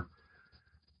drugstore,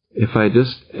 if I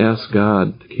just ask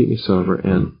God to keep me sober,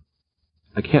 and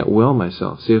I can't will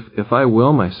myself. See, if I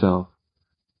will myself,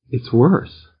 it's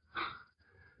worse.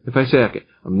 If I say, okay,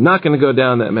 I'm not going to go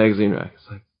down that magazine rack, it's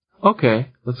like,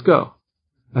 okay, let's go.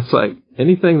 That's like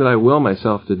anything that I will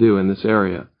myself to do in this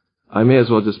area, I may as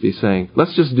well just be saying,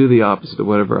 let's just do the opposite of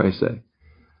whatever I say.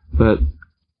 But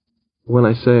when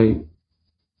I say,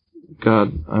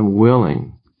 God, I'm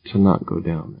willing to not go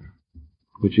down there,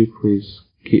 would you please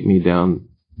keep me down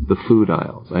the food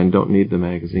aisles? I don't need the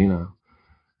magazine aisle.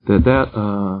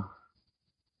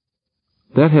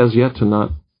 That has yet to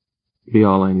not be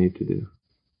all I need to do.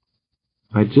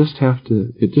 I just have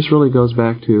to, it just really goes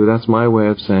back to, that's my way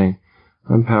of saying,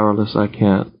 I'm powerless, I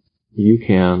can't, you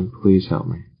can, please help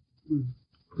me.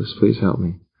 Please help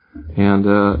me. And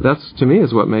that's, to me,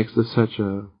 is what makes this such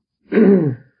a,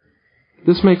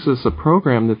 this makes this a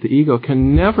program that the ego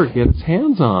can never get its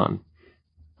hands on.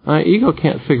 Ego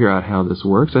can't figure out how this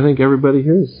works. I think everybody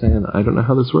here is saying, I don't know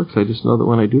how this works, I just know that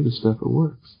when I do this stuff, it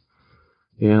works.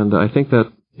 And I think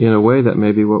that, in a way, that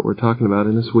may be what we're talking about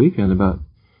in this weekend.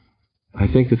 I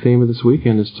think the theme of this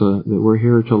weekend is that we're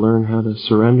here to learn how to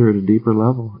surrender at a deeper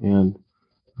level. And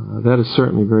that is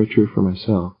certainly very true for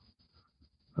myself.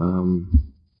 I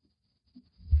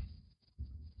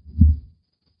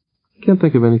can't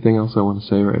think of anything else I want to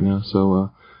say right now,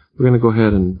 so we're going to go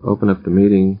ahead and open up the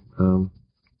meeting.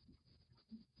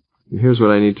 Here's what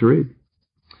I need to read.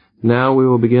 Now we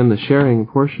will begin the sharing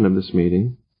portion of this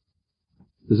meeting.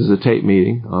 This is a tape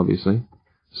meeting, obviously,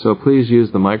 so please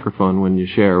use the microphone when you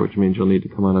share, which means you'll need to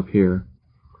come on up here.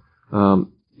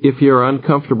 If you're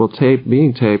uncomfortable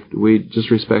being taped, we just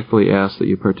respectfully ask that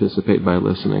you participate by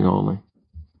listening only.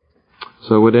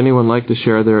 So would anyone like to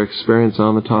share their experience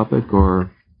on the topic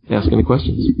or ask any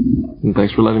questions? And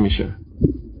thanks for letting me share.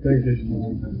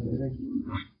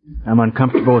 I'm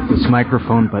uncomfortable with this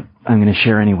microphone, but I'm going to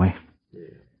share anyway.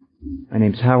 My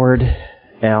name's Howard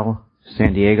L.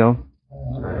 San Diego.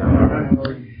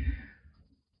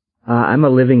 I'm a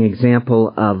living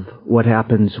example of what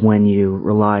happens when you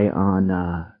rely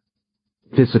on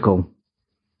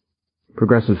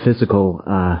progressive physical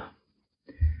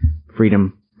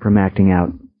freedom from acting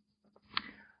out.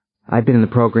 I've been in the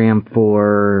program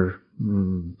for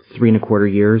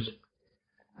 3.25 years.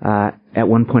 At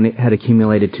one point, it had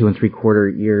accumulated 2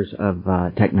 3/4 years of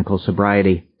technical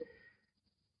sobriety.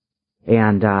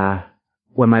 And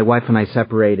when my wife and I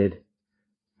separated,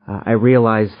 I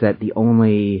realized that the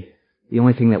only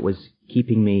thing that was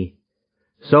keeping me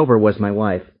sober was my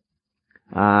wife.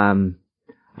 I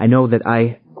know that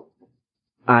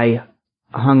I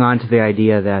hung on to the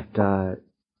idea that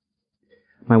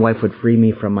my wife would free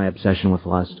me from my obsession with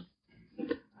lust.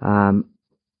 The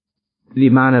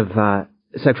amount of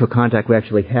sexual contact we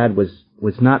actually had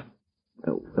wasn't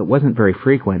very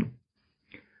frequent.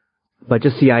 But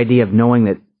just the idea of knowing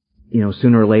that,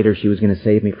 sooner or later she was going to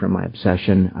save me from my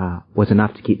obsession was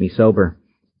enough to keep me sober.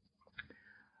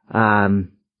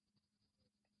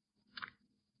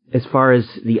 As far as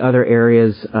the other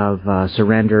areas of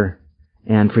surrender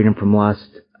and freedom from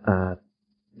lust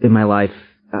in my life,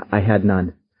 I had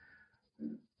none.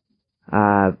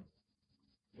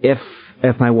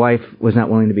 If my wife was not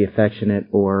willing to be affectionate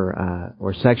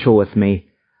or sexual with me,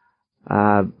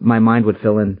 my mind would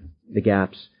fill in the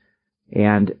gaps.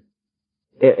 And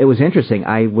it was interesting.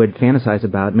 I would fantasize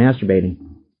about masturbating,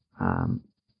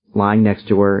 lying next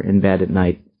to her in bed at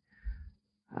night.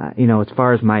 As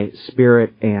far as my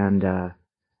spirit and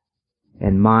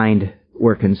mind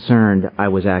were concerned, I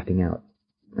was acting out.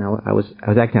 I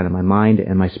was acting out. My mind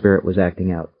and my spirit was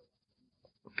acting out.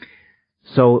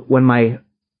 So when my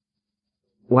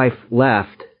wife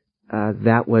left,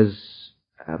 that was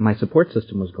my support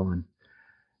system was gone.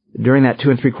 During that 2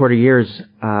 3/4 years,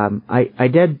 I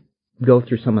did go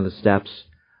through some of the steps,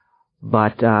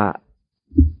 but the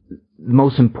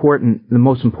most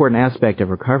important aspect of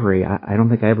recovery, I don't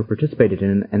think I ever participated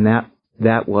in, and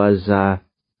that was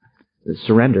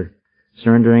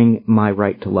surrendering my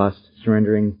right to lust,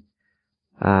 surrendering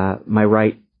my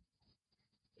right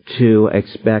to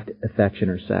expect affection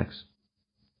or sex.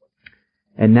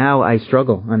 And now I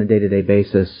struggle on a day-to-day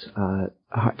basis.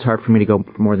 It's hard for me to go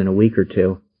for more than a week or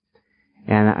two.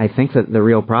 And I think that the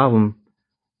real problem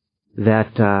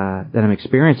that I'm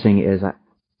experiencing is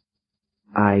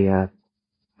I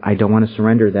don't want to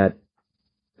surrender that.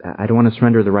 I don't want to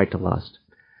surrender the right to lust.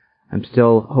 I'm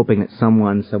still hoping that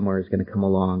someone somewhere is going to come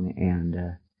along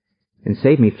and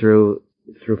save me through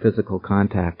physical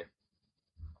contact.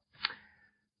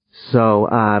 So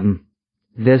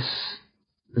this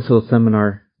little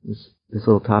seminar, this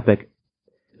little topic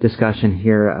discussion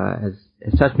here has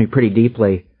touched me pretty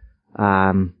deeply.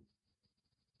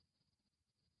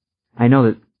 I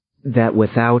know that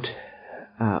without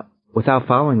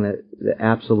following the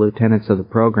absolute tenets of the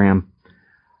program,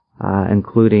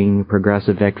 including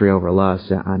progressive victory over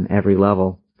lust on every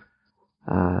level,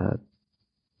 I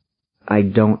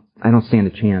don't stand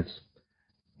a chance.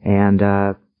 And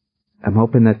I'm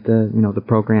hoping that the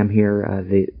program here,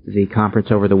 the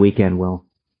conference over the weekend will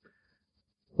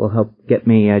help get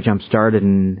me jump started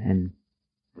and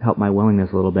help my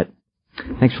willingness a little bit.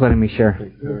 Thanks for letting me share.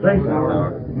 Thanks,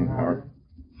 Howard.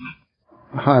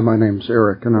 Hi, my name's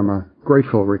Eric, and I'm a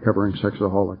grateful recovering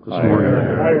sexaholic this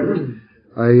morning.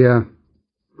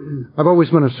 I've always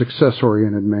been a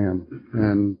success-oriented man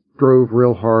and drove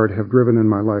real hard, have driven in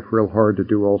my life real hard to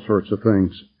do all sorts of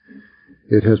things.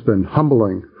 It has been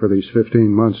humbling for these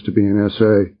 15 months to be in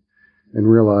SA and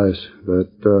realize that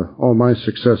all my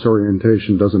success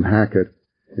orientation doesn't hack it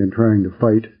in trying to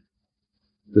fight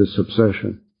this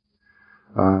obsession.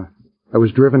 I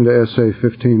was driven to SA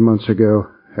 15 months ago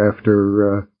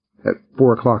after at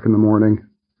 4 o'clock in the morning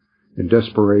in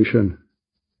desperation.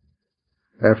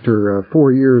 After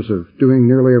 4 years of doing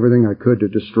nearly everything I could to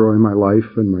destroy my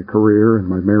life and my career and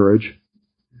my marriage,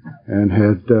 and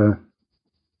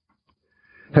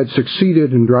had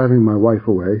succeeded in driving my wife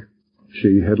away.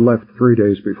 She had left 3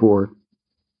 days before.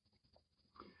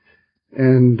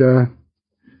 And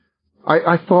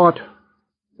I thought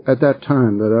at that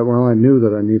time that, I knew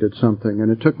that I needed something,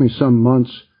 and it took me some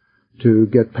months to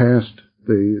get past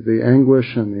the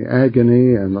anguish and the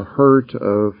agony and the hurt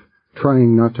of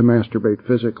trying not to masturbate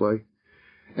physically.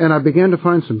 And I began to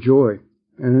find some joy.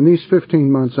 And in these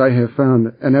 15 months, I have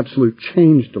found an absolute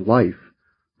changed life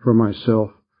for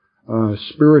myself,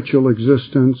 spiritual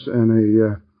existence and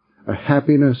a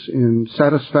happiness in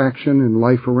satisfaction in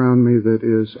life around me that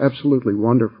is absolutely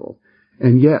wonderful.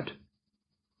 And yet,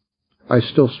 I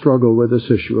still struggle with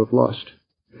this issue of lust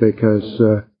because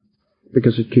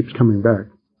it keeps coming back.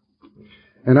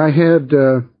 And I had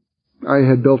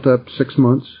built up 6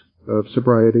 months of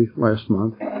sobriety last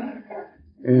month,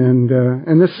 and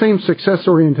this same success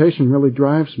orientation really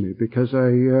drives me because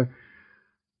I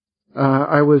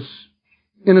was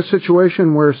in a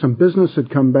situation where some business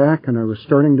had come back and I was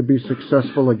starting to be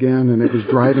successful again, and it was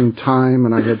driving time,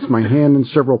 and I had my hand in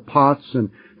several pots,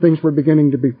 and things were beginning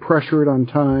to be pressured on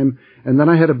time. And then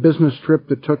I had a business trip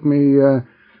that took me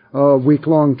a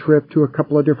week-long trip to a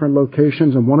couple of different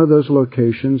locations, and one of those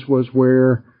locations was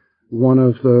where one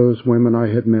of those women I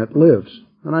had met lives,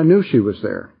 and I knew she was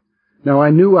there. Now, I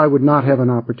knew I would not have an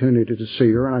opportunity to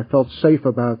see her, and I felt safe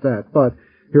about that, but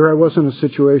here I was in a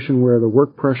situation where the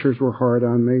work pressures were hard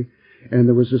on me, and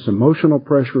there was this emotional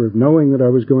pressure of knowing that I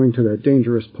was going to that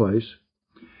dangerous place.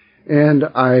 And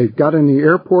I got in the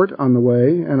airport on the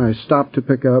way, and I stopped to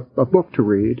pick up a book to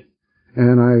read,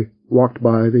 and I walked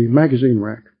by the magazine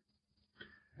rack.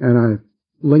 And I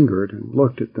lingered and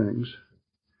looked at things.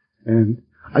 And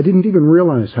I didn't even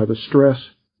realize how the stress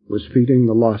was feeding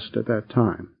the lust at that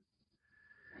time.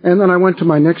 And then I went to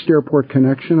my next airport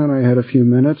connection, and I had a few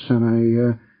minutes,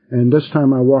 and this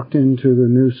time I walked into the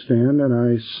newsstand, and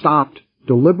I stopped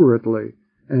deliberately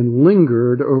and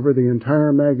lingered over the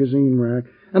entire magazine rack.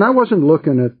 And I wasn't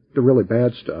looking at the really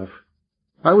bad stuff.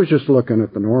 I was just looking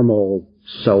at the normal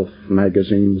self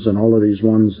magazines and all of these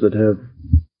ones that have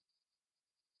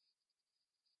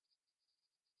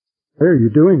why are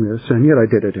you doing this? And yet I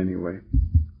did it anyway.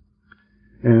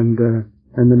 And the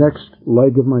next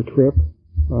leg of my trip,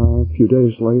 a few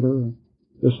days later,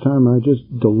 this time I just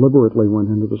deliberately went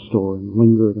into the store and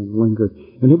lingered.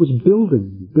 And it was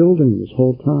building this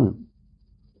whole time.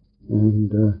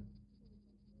 And the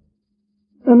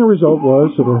result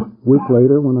was that a week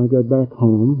later, when I got back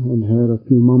home and had a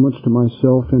few moments to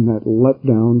myself in that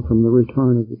letdown from the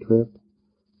return of the trip,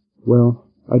 well,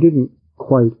 I didn't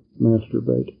quite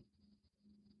masturbate.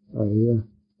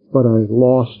 But I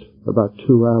lost about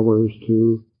 2 hours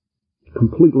to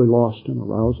completely lost in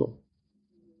arousal.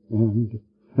 And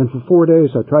for 4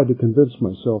 days I tried to convince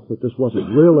myself that this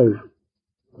wasn't really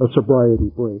a sobriety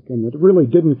break and that it really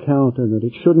didn't count and that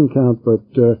it shouldn't count, but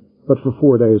for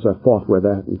 4 days I fought with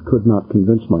that and could not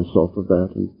convince myself of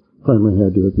that and finally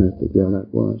had to admit that, yeah,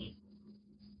 that was.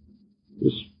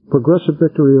 This progressive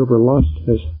victory over lust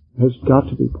has got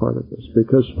to be part of this,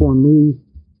 because for me,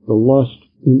 the lust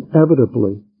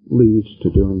inevitably leads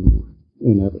to doing more.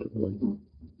 Inevitably.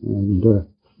 And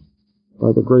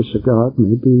by the grace of God,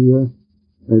 maybe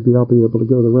I'll be able to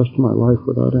go the rest of my life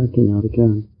without acting out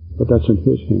again. But that's in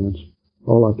His hands.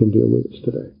 All I can deal with is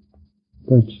today.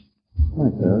 Thanks.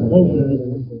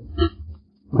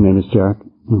 My name is Jack.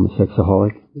 I'm a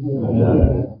sexaholic.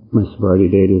 My sobriety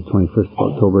date is 21st of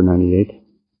October 98.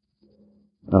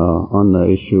 On the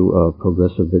issue of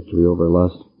progressive victory over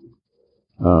lust,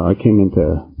 I came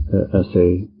into SA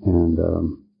and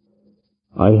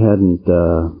I hadn't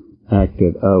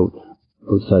acted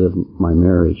outside of my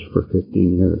marriage for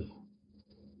 15 years.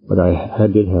 But I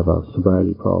did have a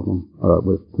sobriety problem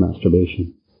with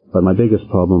masturbation. But my biggest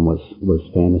problem was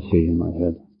fantasy in my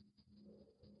head.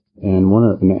 And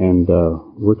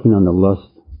working on the lust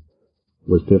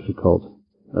was difficult.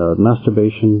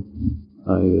 Masturbation,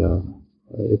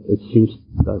 it seems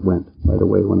that went right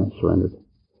away when I surrendered.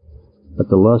 But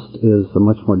the lust is a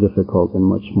much more difficult and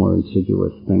much more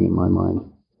insidious thing in my mind.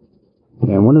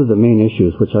 And one of the main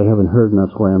issues, which I haven't heard, and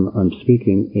that's why I'm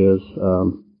speaking, is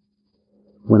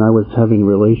when I was having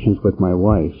relations with my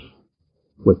wife,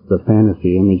 with the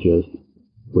fantasy images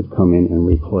would come in and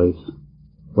replace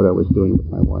what I was doing with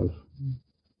my wife.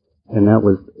 And I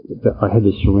had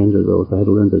to surrender those. I had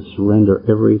to learn to surrender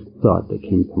every thought that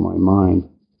came to my mind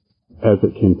as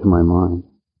it came to my mind.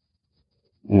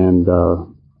 And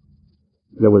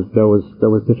that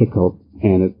was difficult,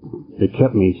 and it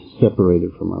kept me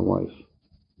separated from my wife.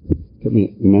 It kept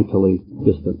me mentally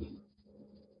distant.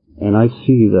 And I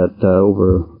see that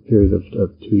over a period of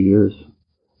 2 years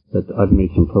that I've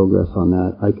made some progress on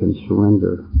that. I can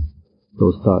surrender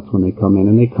those thoughts when they come in,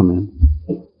 and they come in.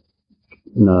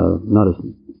 Not as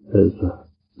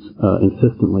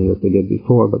insistently as they did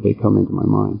before, but they come into my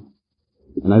mind.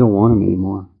 And I don't want them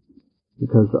anymore,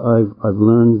 because I've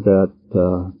learned that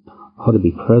how to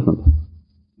be present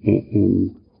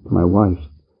in my wife.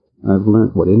 I've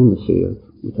learned what intimacy is,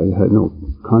 which I had no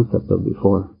concept of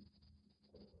before.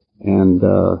 And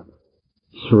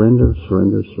surrender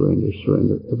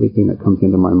everything that comes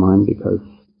into my mind, because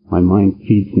my mind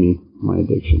feeds me my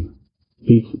addiction,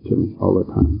 feeds it to me all the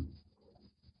time.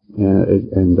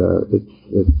 And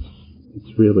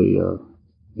it's really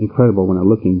incredible when I'm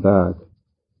looking back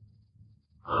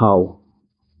how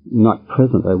not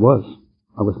present I was.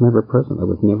 I was never present. I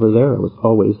was never there. I was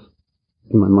always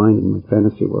in my mind, in my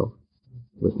fantasy world.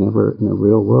 I was never in the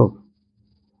real world.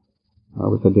 I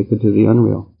was addicted to the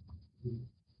unreal.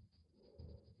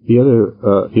 The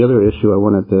other issue I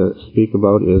wanted to speak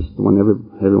about is the one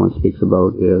everyone speaks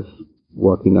about is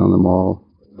walking down the mall,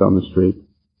 down the street,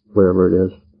 wherever it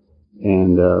is,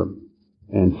 and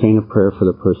saying a prayer for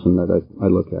the person that I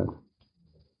look at.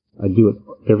 I do it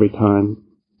every time,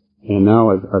 and now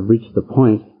I've reached the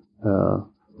point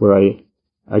where I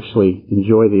actually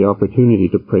enjoy the opportunity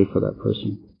to pray for that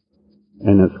person,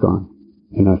 and that's gone,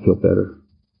 and I feel better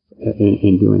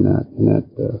in doing that, and that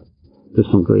there's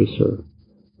some grace or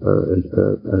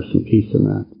some peace in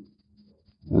that,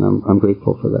 and I'm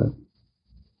grateful for that.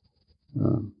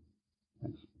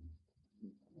 Thanks.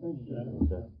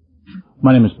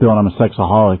 My name is Bill, and I'm a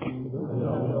sexaholic.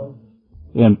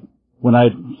 And when I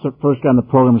first got in the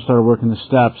program and started working the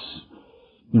steps,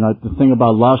 the thing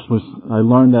about lust was I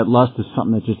learned that lust is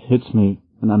something that just hits me,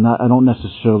 and I don't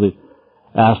necessarily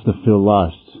ask to feel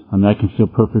lust. I mean, I can feel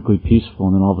perfectly peaceful,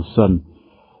 and then all of a sudden,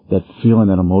 that feeling,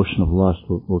 that emotion of lust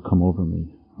will come over me.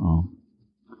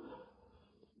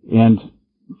 And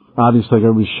obviously, like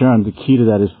everybody's sharing, the key to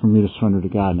that is for me to surrender to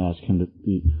God and ask Him to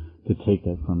take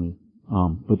that from me.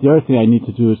 But the other thing I need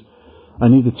to do is I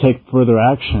need to take further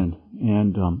action.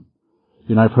 And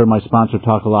I've heard my sponsor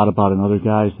talk a lot about, and other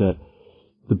guys, that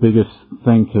the biggest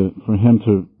thing for him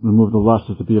to remove the lust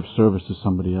is to be of service to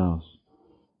somebody else.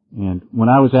 And when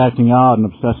I was acting out and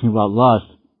obsessing about lust,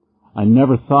 I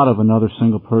never thought of another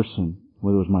single person,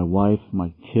 whether it was my wife,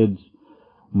 my kids,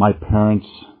 my parents.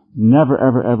 Never,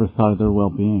 ever, ever thought of their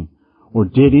well-being or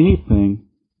did anything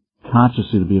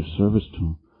consciously to be of service to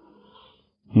them.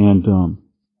 And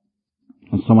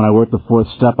so when I worked the fourth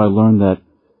step, I learned that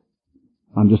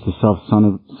I'm just a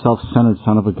self-centered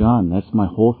son of a gun. That's my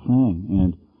whole thing.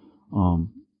 And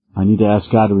I need to ask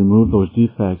God to remove those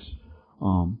defects.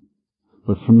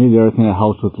 But for me, the other thing that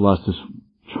helps with lust is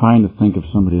trying to think of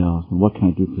somebody else and what can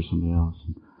I do for somebody else.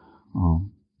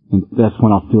 And that's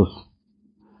when I'll feel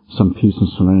some peace and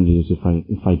serenity, is if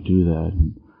I do that.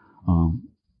 And,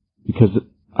 because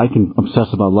I can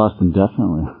obsess about lust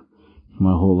indefinitely for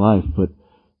my whole life, but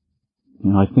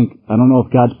I don't know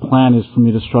if God's plan is for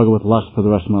me to struggle with lust for the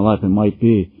rest of my life. It might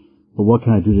be, but what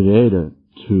can I do today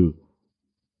to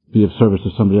be of service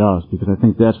to somebody else? Because I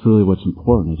think that's really what's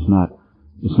important. It's not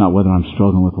whether I'm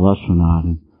struggling with lust or not.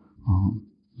 And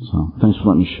so, thanks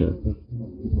for letting me share.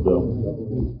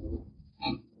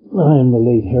 I am the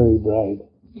late Harry Bride.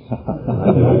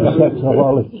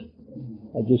 Sexaholic.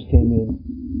 I just came in,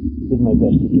 did my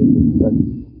best to get it, but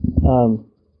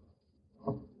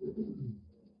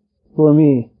for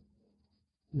me,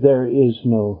 there is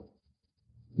no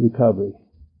recovery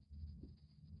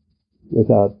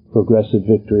without progressive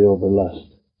victory over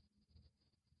lust.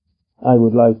 I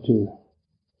would like to,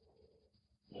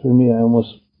 for me, I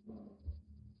almost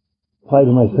apply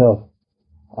to myself,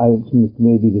 I think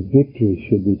maybe the victory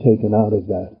should be taken out of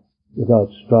that without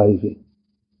striving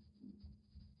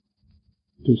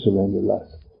to surrender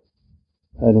lust.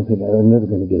 I don't think I'm never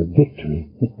going to get a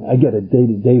victory. I get a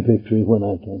day-to-day victory when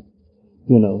I can,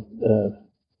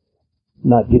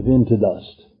 not give in to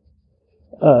lust.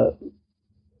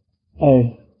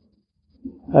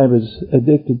 I was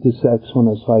addicted to sex when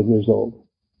I was 5 years old,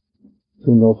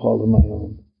 through no fault of my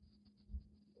own.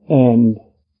 And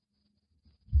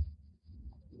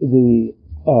and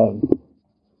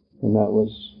that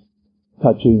was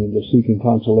touching and just seeking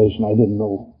consolation. I didn't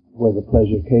know where the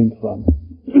pleasure came from.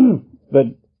 But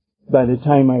by the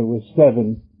time I was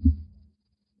 7,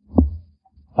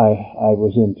 I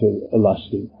was into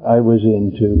lusting. I was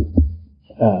into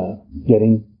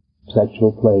getting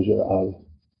sexual pleasure out of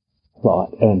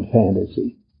thought and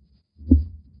fantasy.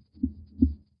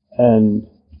 And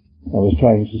I was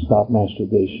trying to stop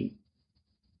masturbation.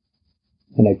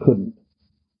 And I couldn't.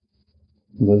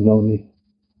 I was only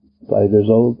 5 years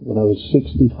old. When I was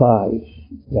 65,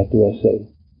 got to SA.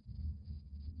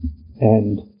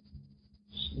 And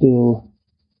still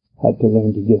had to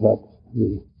learn to give up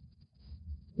the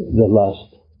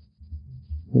lust.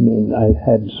 I mean, I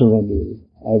hadn't surrendered.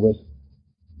 I was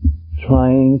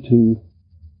trying to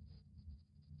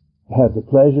have the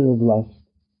pleasure of lust,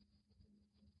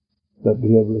 but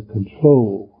be able to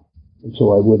control, and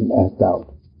so I wouldn't act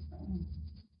out.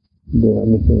 The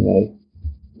only thing I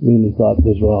really thought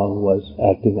was wrong was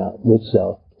acting out with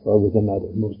self or with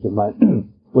another. Most of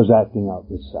mine was acting out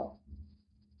with self.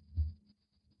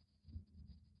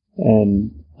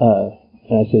 And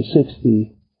I say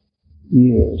 60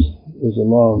 years is a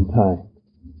long time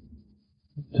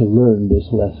to learn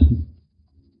this lesson.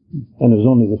 And it was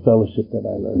only the fellowship that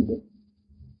I learned it.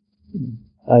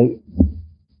 I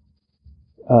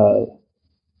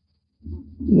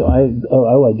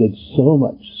did so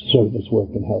much service work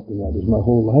and helping others. My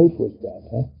whole life was that,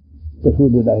 huh? But who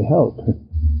did I help?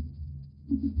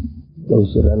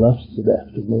 Those that I lusted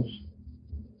after most.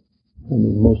 I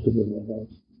mean, most of them were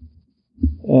those.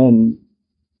 And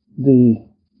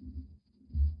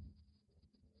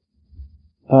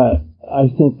I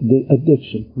think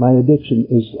my addiction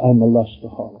is I'm a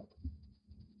lustaholic.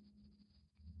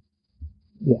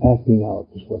 The acting out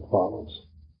is what follows.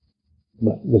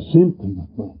 But the symptom of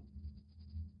my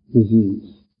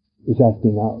disease is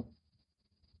acting out.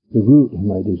 The root of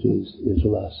my disease is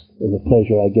lust, and the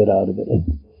pleasure I get out of it.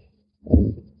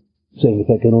 And saying if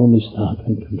I can only stop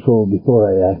and control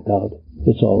before I act out,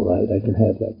 it's all right, I can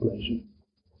have that pleasure.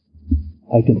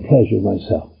 I can pleasure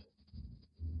myself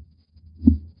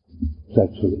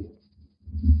sexually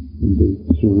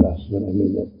through lust, but I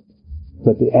mean that.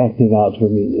 But the acting out for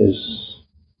me is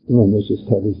the one that just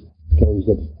carries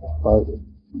it farther.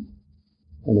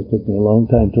 And it took me a long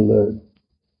time to learn.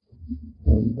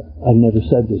 And I've never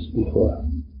said this before. I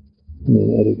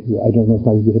mean, I don't know if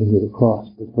I'm getting it across,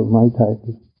 but for my type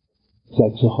of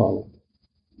sexaholic,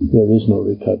 there is no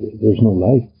recovery. There's no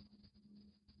life.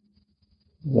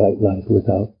 Right life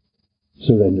without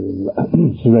surrendering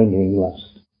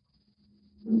lust.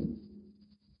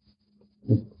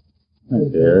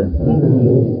 Thanks, Gary.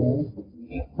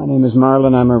 My name is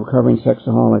Marlon. I'm a recovering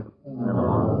sexaholic.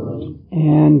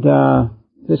 And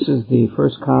this is the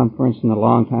first conference in a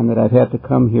long time that I've had to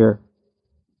come here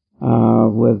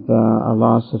with a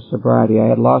loss of sobriety. I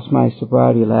had lost my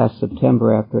sobriety last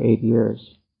September after 8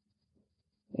 years.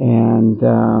 And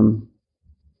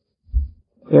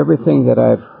everything that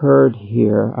I've heard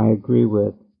here, I agree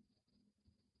with.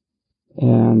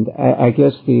 And I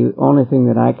guess the only thing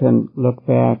that I can look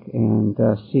back and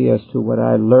see as to what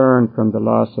I learned from the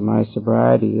loss of my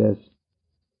sobriety is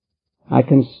I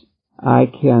can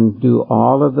do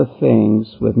all of the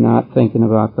things with not thinking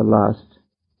about the lust.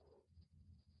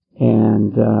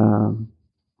 And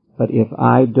but if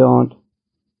I don't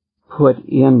put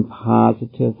in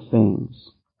positive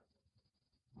things,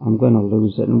 I'm going to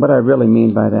lose it. And what I really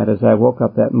mean by that is I woke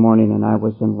up that morning and I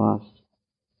was in lust.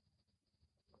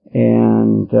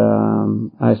 And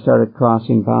I started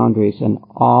crossing boundaries, and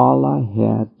all I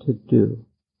had to do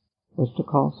was to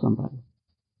call somebody.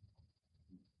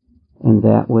 And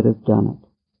that would have done it.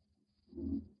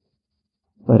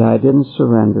 But I didn't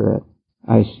surrender it.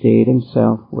 I stayed in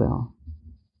self-will.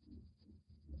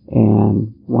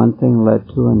 And one thing led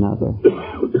to another.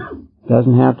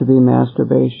 Doesn't have to be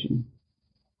masturbation.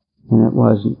 And it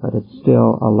wasn't, but it's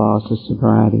still a loss of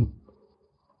sobriety.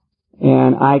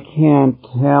 And I can't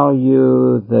tell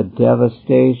you the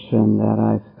devastation that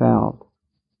I felt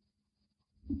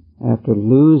after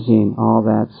losing all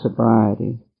that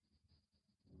sobriety.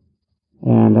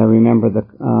 And I remember the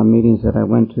meetings that I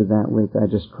went to that week, I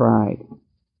just cried.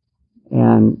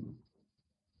 And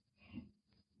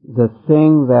the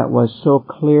thing that was so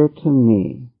clear to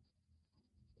me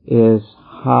is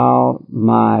how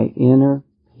my inner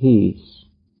peace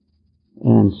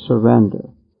and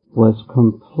surrender was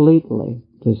completely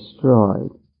destroyed,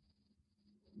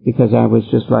 because I was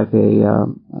just like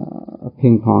a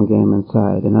ping pong game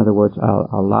inside. In other words,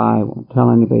 I'll lie, won't tell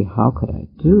anybody. How could I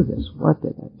do this? What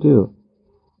did I do?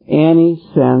 Any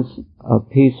sense of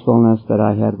peacefulness that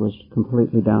I had was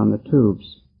completely down the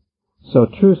tubes. So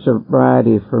true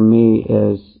sobriety for me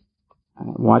is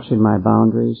watching my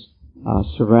boundaries,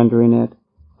 surrendering it,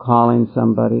 calling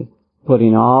somebody,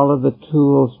 putting all of the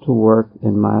tools to work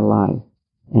in my life.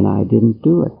 And I didn't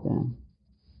do it then.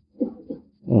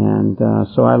 And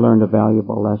so I learned a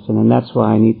valuable lesson, and that's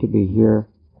why I need to be here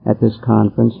at this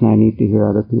conference, and I need to hear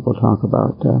other people talk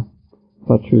about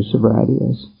what true sobriety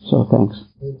is. So thanks.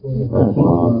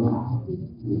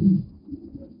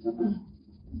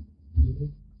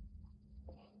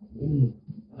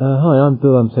 Hi, I'm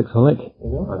Bill. I'm sexaholic.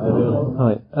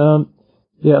 Hi.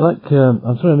 Yeah,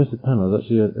 I'm sorry I missed the panel. I was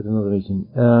actually at another meeting.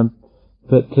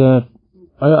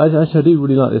 I do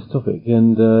really like this topic,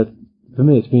 and for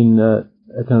me it's been a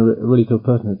kind of a really cool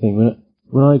personal thing.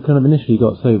 When I kind of initially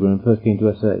got sober and first came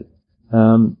to SA,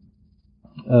 I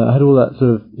had all that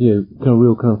sort of, kind of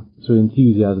real kind of sort of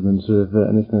enthusiasm and sort of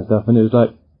and this kind of stuff, and it was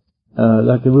like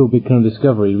a real big kind of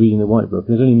discovery reading the White Book.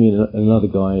 There's only me and another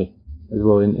guy as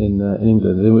well in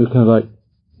England, and it was kind of like,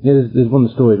 there's one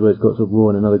story where it's got sort of Raw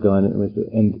and another guy, and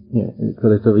it's got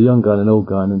a sort of a young guy and an old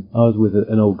guy, and I was with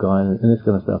an old guy and this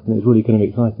kind of stuff, and it was really kind of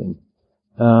exciting.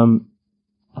 And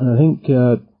I think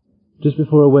just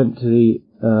before I went to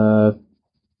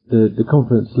the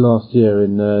conference last year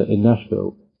in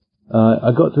Nashville, I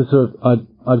got to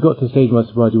I'd got to a stage in my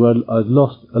sobriety where I'd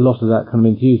lost a lot of that kind of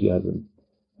enthusiasm.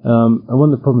 And one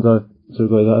of the problems I've sort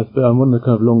of got is I'm one of the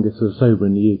kind of longest sort of sober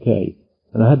in the UK,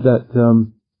 and I had that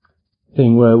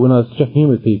thing where when I was checking in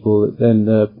with people, then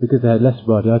because they had less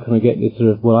sobriety, I kind of get this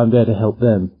sort of, well, I'm there to help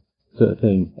them sort of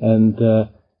thing, and so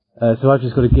I've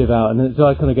just got to give out, and then, so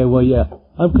I kind of go, well, yeah,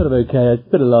 I'm kind of okay, a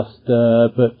bit of lust,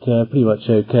 but pretty much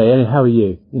okay. Hey, how are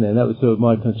you? And that was sort of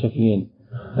my kind of checking in,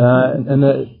 and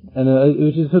it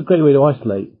was just a great way to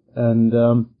isolate, and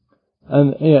I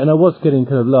was getting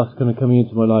kind of lust kind of coming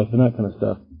into my life and that kind of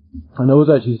stuff, and I was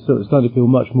actually sort of starting to feel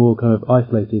much more kind of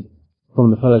isolated from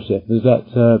the fellowship. There's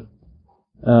that.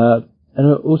 And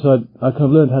also I kind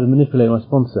of learned how to manipulate my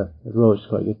sponsor as well, which is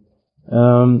quite good.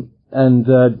 I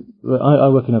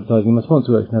work in advertising, my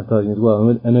sponsor works in advertising as well,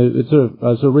 and I'd sort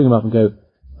of ring him up and go,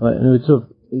 and it would sort of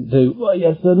say, well,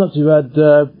 yes, not too bad,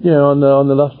 on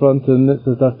the last front and that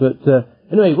sort of stuff, but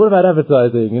anyway, what about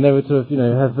advertising? And they would sort of,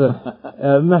 have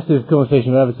a massive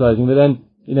conversation about advertising, but then,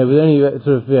 with only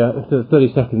sort of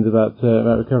 30 seconds about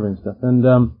recovery and stuff. And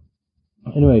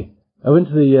anyway, I went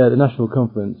to the Nashville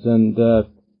conference, and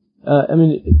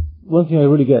one thing I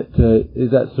really get is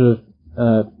that sort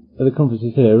of at the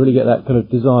conferences here, I really get that kind of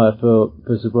desire for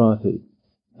sobriety.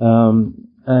 I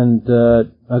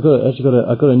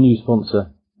got a new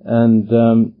sponsor, and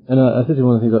I said to him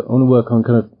one of the things, I want to work on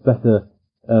kind of better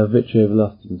victory over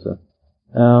lust and stuff.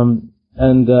 I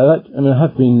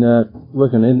have been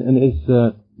working on it, and it's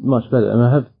much better.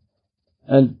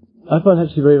 And I find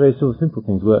actually very, very sort of simple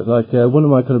things work. Like one of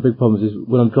my kind of big problems is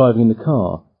when I'm driving in the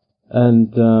car,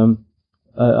 and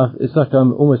it's like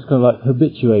I'm almost kind of like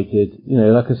habituated. You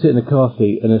know, like I sit in the car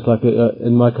seat, and it's like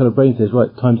and my kind of brain says,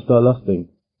 right, time to start lusting.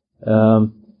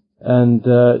 One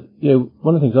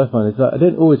of the things I find is that I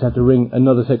don't always have to ring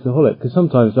another sexaholic, because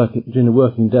sometimes, like during the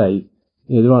working day,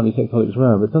 there aren't any sexaholics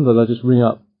around, but sometimes I just ring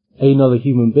up another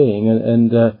human being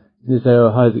and just say,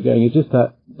 oh, how's it going? It's just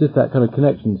that kind of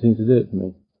connection seems to do it for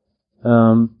me.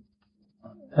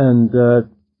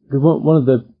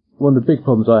 One of the big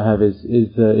problems I have is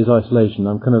isolation.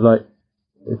 I'm kind of like,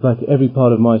 it's like every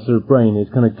part of my sort of brain is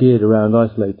kind of geared around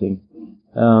isolating,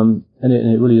 and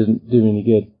it really doesn't do me any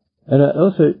good. And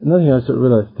also, another thing I sort of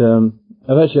realised,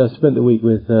 I spent the week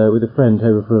with a friend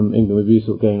over from England, with you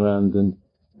sort of going around and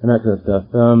that kind of stuff.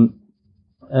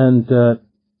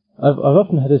 I've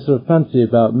often had this sort of fantasy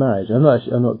about marriage. I'm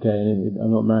not gay, and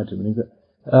I'm not married to anything, but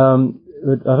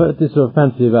I've had this sort of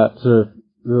fantasy about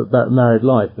about married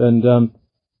life. And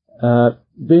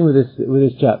being with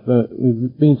this chap,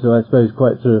 we've been to, I suppose,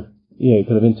 quite sort of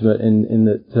kind of intimate in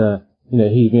that.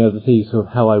 He's been able to see sort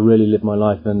of how I really live my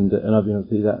life, and I've been able to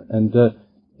see that. And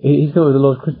he's got with a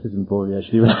lot of criticism for me,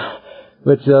 actually,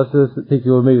 which I was thinking,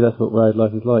 well, maybe that's what married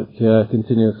life is like,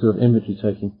 continuous sort of inventory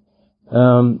taking.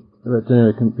 But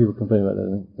anyway, people complain about that,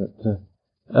 I think. But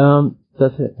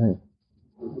that's it. Thanks.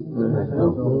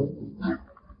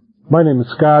 My name is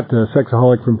Scott, a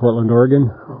sexaholic from Portland, Oregon.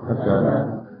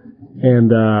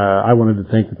 And I wanted to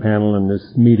thank the panel in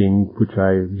this meeting, which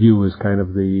I view as kind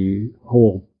of the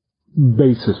whole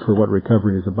basis for what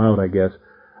recovery is about, I guess.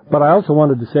 But I also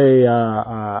wanted to say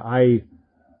I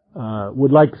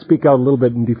would like to speak out a little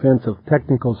bit in defense of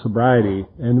technical sobriety.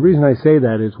 And the reason I say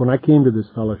that is when I came to this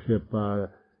fellowship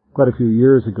quite a few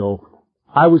years ago,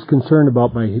 I was concerned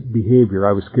about my behavior.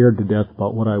 I was scared to death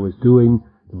about what I was doing,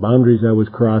 the boundaries I was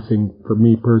crossing for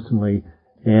me personally,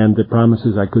 and the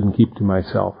promises I couldn't keep to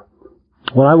myself.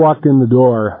 When I walked in the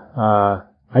door,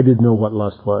 I didn't know what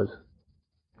lust was.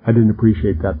 I didn't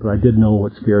appreciate that, but I did know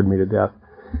what scared me to death.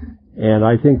 And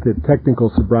I think that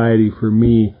technical sobriety for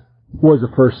me was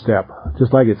a first step,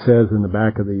 just like it says in the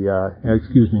back of the,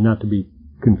 not to be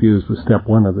confused with step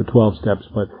 1 of the 12 steps,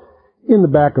 but in the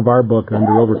back of our book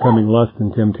under Overcoming Lust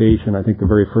and Temptation, I think the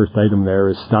very first item there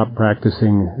is stop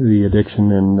practicing the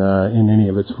addiction in any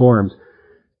of its forms.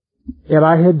 And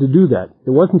I had to do that.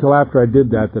 It wasn't until after I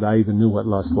did that I even knew what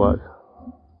lust was.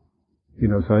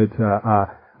 So it's,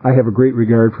 I have a great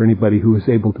regard for anybody who is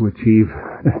able to achieve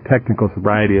technical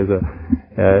sobriety as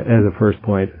a first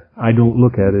point. I don't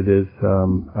look at it as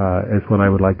what I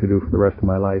would like to do for the rest of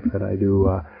my life, and I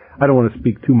don't want to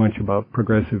speak too much about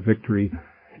progressive victory,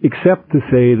 except to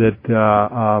say that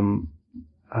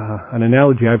an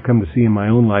analogy I've come to see in my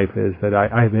own life is that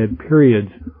I've had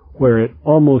periods where it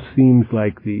almost seems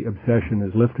like the obsession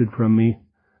is lifted from me,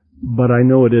 but I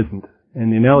know it isn't.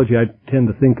 And the analogy I tend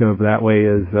to think of that way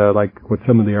is like what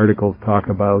some of the articles talk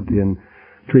about in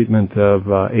treatment of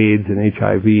AIDS and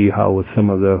HIV, how with some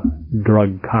of the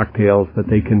drug cocktails that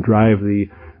they can drive the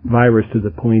virus to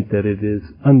the point that it is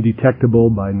undetectable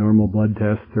by normal blood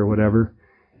tests or whatever.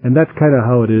 And that's kind of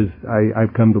how it is,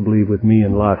 I've come to believe with me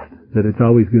and lust, that it's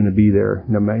always going to be there,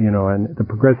 and the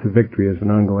progressive victory is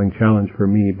an ongoing challenge for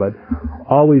me, but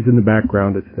always in the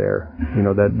background it's there.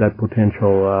 That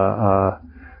potential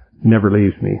never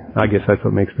leaves me. I guess that's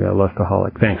what makes me a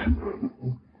lustaholic. Thanks.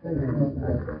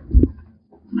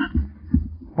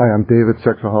 Hi, I'm David,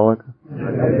 sexaholic.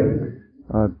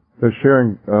 The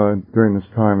sharing during this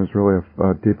time has really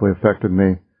deeply affected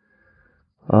me.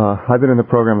 I've been in the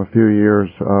program a few years,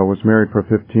 was married for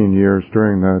 15 years.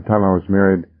 During the time I was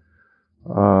married,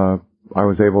 I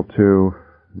was able to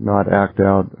not act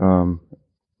out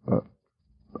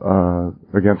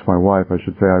against my wife. I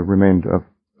should say I remained,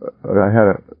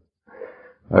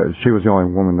 she was the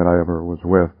only woman that I ever was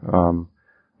with.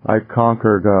 I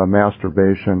conquered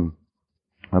masturbation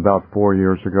about 4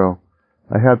 years ago.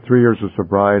 I had 3 years of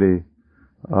sobriety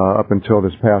up until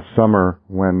this past summer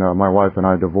when my wife and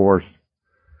I divorced.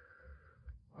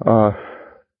 The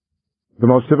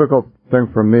most difficult thing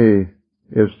for me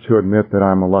is to admit that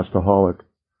I'm a lustaholic.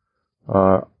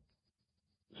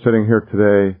 Sitting here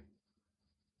today,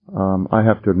 I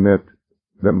have to admit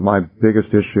that my biggest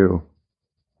issue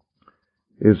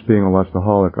is being a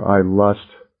lustaholic. I lust.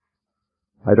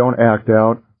 I don't act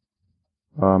out.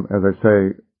 As I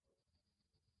say,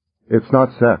 it's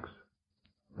not sex.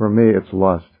 For me, it's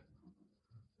lust.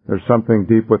 There's something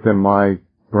deep within my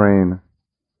brain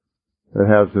that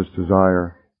has this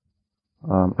desire.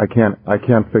 I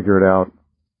can't figure it out,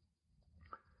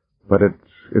 but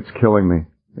it's killing me.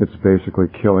 It's basically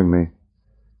killing me.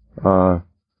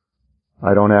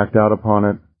 I don't act out upon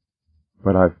it,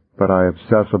 but I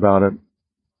obsess about it.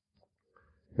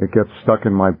 It gets stuck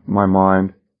in my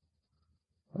mind,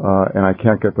 and I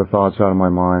can't get the thoughts out of my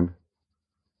mind.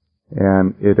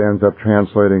 And it ends up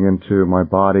translating into my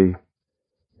body,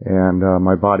 and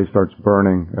my body starts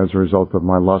burning as a result of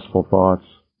my lustful thoughts.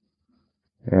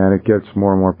 And it gets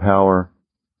more and more power,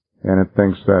 and it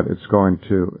thinks that it's going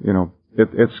to,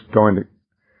 it's going to,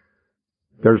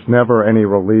 there's never any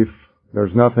relief.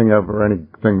 There's nothing ever,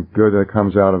 anything good that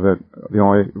comes out of it. The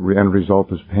only end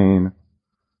result is pain,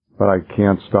 but I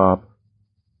can't stop.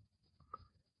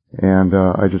 And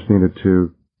I just needed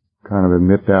to kind of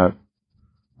admit that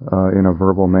in a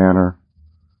verbal manner,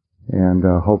 and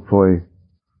hopefully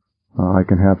I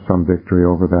can have some victory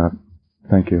over that.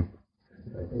 Thank you.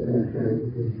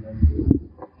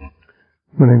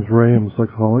 My name's Ray. I'm a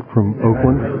sexaholic from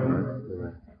Oakland.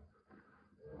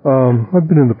 I've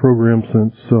been in the program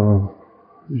since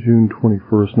June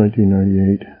 21st,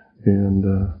 1998, and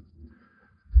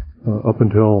up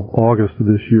until August of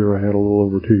this year, I had a little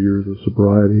over 2 years of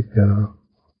sobriety.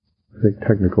 I think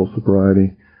technical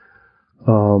sobriety.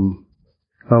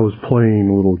 I was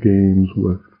playing little games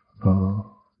with,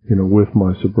 with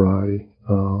my sobriety,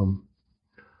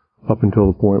 up until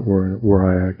the point where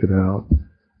I acted out.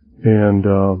 And,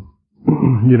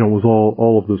 it was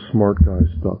all of this smart guy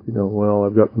stuff, well,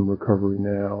 I've got some recovery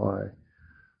now.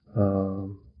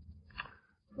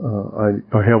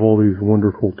 I have all these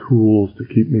wonderful tools to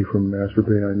keep me from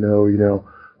masturbating. I know,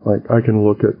 like I can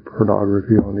look at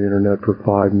pornography on the internet for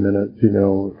 5 minutes,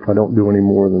 if I don't do any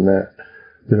more than that,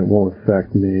 then it won't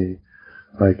affect me.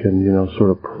 I can, sort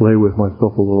of play with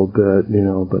myself a little bit,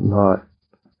 but not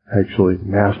actually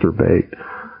masturbate.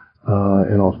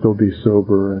 And I'll still be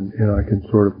sober, and I can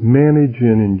sort of manage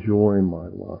and enjoy my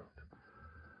lust.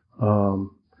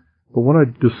 But what I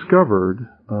discovered,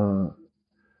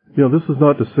 this is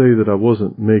not to say that I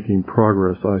wasn't making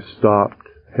progress. I stopped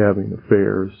having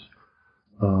affairs.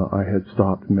 I had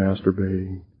stopped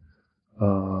masturbating.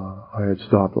 I had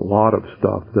stopped a lot of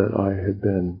stuff that I had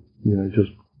been,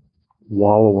 just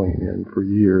wallowing in for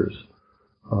years,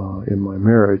 in my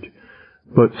marriage.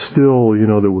 But still,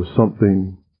 there was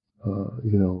something,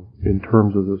 in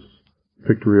terms of this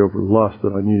victory over lust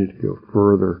that I needed to go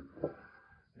further.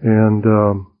 And,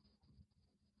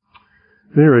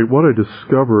 at any rate, what I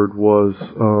discovered was,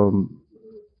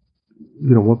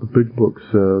 what the big book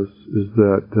says is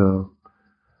that,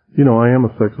 I am a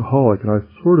sexaholic, and I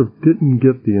sort of didn't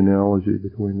get the analogy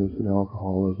between this and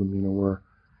alcoholism, where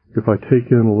if I take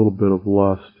in a little bit of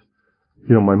lust,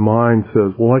 my mind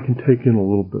says, well, I can take in a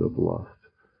little bit of lust.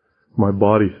 My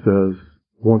body says,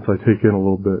 once I take in a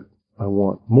little bit, I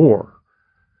want more.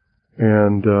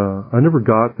 And I never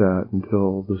got that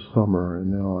until this summer,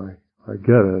 and now I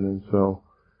get it. And so,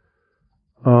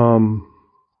 I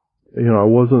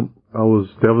was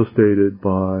devastated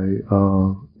by,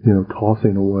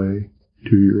 tossing away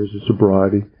 2 years of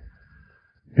sobriety.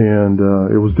 And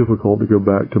it was difficult to go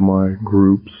back to my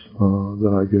groups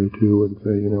that I go to and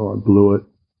say, I blew it.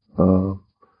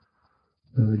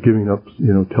 Giving up,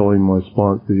 telling my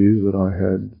sponsees that I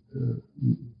had,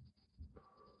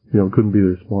 couldn't be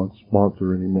their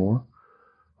sponsor anymore.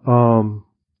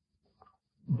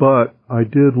 But I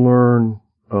did learn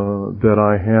that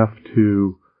I have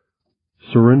to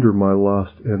surrender my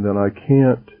lust, and that I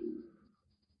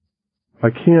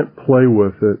can't play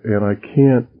with it, and I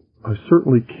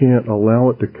certainly can't allow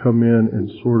it to come in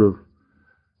and sort of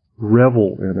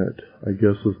revel in it, I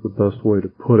guess is the best way to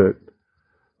put it.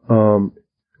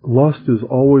 Lust is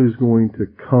always going to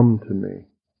come to me,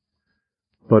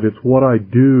 but it's what I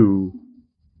do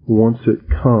once it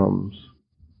comes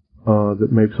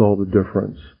that makes all the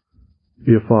difference.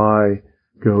 If I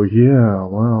go, yeah,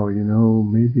 wow,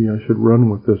 maybe I should run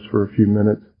with this for a few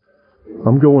minutes,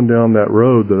 I'm going down that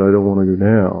road that I don't want to go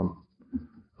down,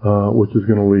 which is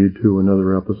going to lead to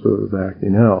another episode of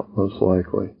acting out, most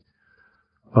likely.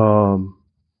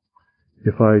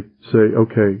 If I say,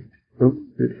 okay,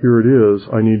 here it is,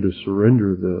 I need to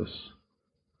surrender this,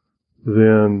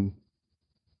 then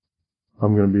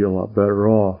I'm going to be a lot better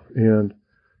off. And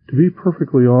to be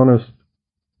perfectly honest,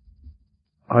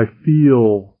 I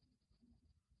feel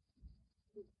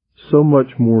so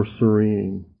much more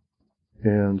serene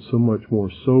and so much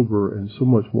more sober and so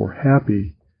much more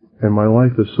happy, and my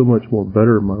life is so much more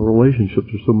better, my relationships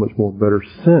are so much more better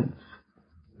since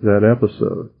that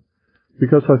episode.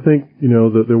 Because I think,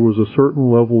 that there was a certain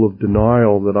level of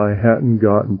denial that I hadn't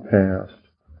gotten past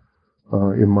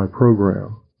in my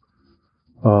program.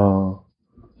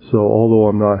 So although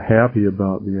I'm not happy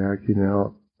about the acting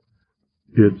out,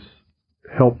 it's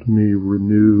helped me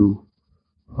renew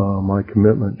my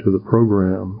commitment to the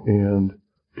program and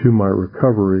to my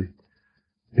recovery,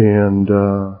 and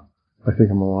I think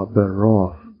I'm a lot better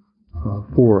off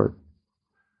for it.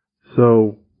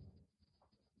 So,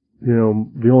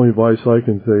 the only advice I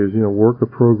can say is, work the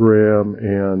program,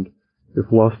 and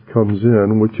if lust comes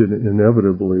in, which it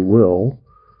inevitably will,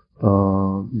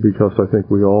 because I think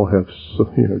we all have,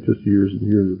 just years and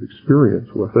years of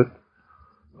experience with it,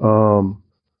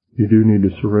 you do need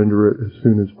to surrender it as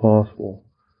soon as possible.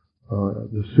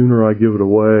 The sooner I give it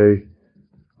away,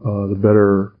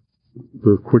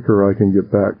 the quicker I can get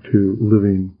back to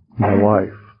living my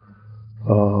life.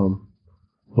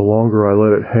 The longer I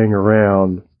let it hang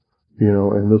around,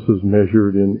 and this is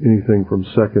measured in anything from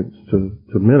seconds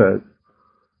to minutes,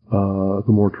 the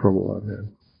more trouble I'm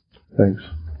in. Thanks.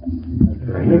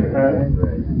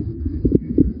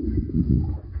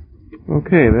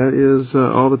 Okay, that is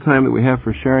all the time that we have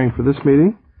for sharing for this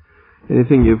meeting.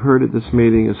 Anything you've heard at this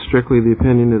meeting is strictly the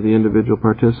opinion of the individual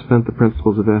participant. The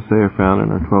principles of SA are found in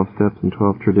our 12 steps and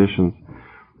 12 traditions.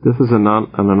 This is an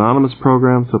anonymous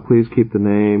program, so please keep the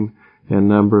name and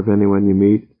number of anyone you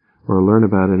meet or learn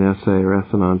about in SA or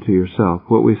S-Anon to yourself.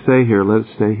 What we say here, let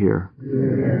it stay here.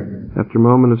 Yeah. After a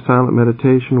moment of silent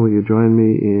meditation, will you join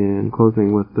me in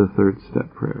closing with the third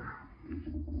step prayer?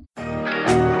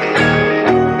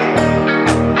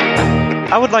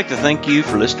 I would like to thank you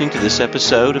for listening to this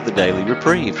episode of the Daily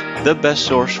Reprieve, the best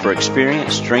source for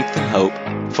experience, strength, and hope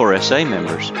for SA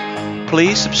members.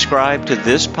 Please subscribe to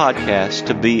this podcast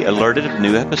to be alerted of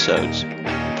new episodes.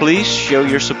 Please show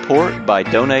your support by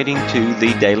donating to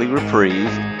the Daily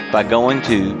Reprieve by going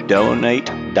to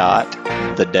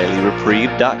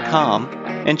donate.thedailyreprieve.com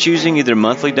and choosing either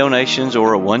monthly donations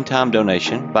or a one-time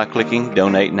donation by clicking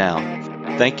Donate Now.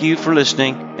 Thank you for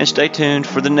listening, and stay tuned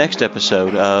for the next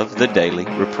episode of The Daily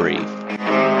Reprieve.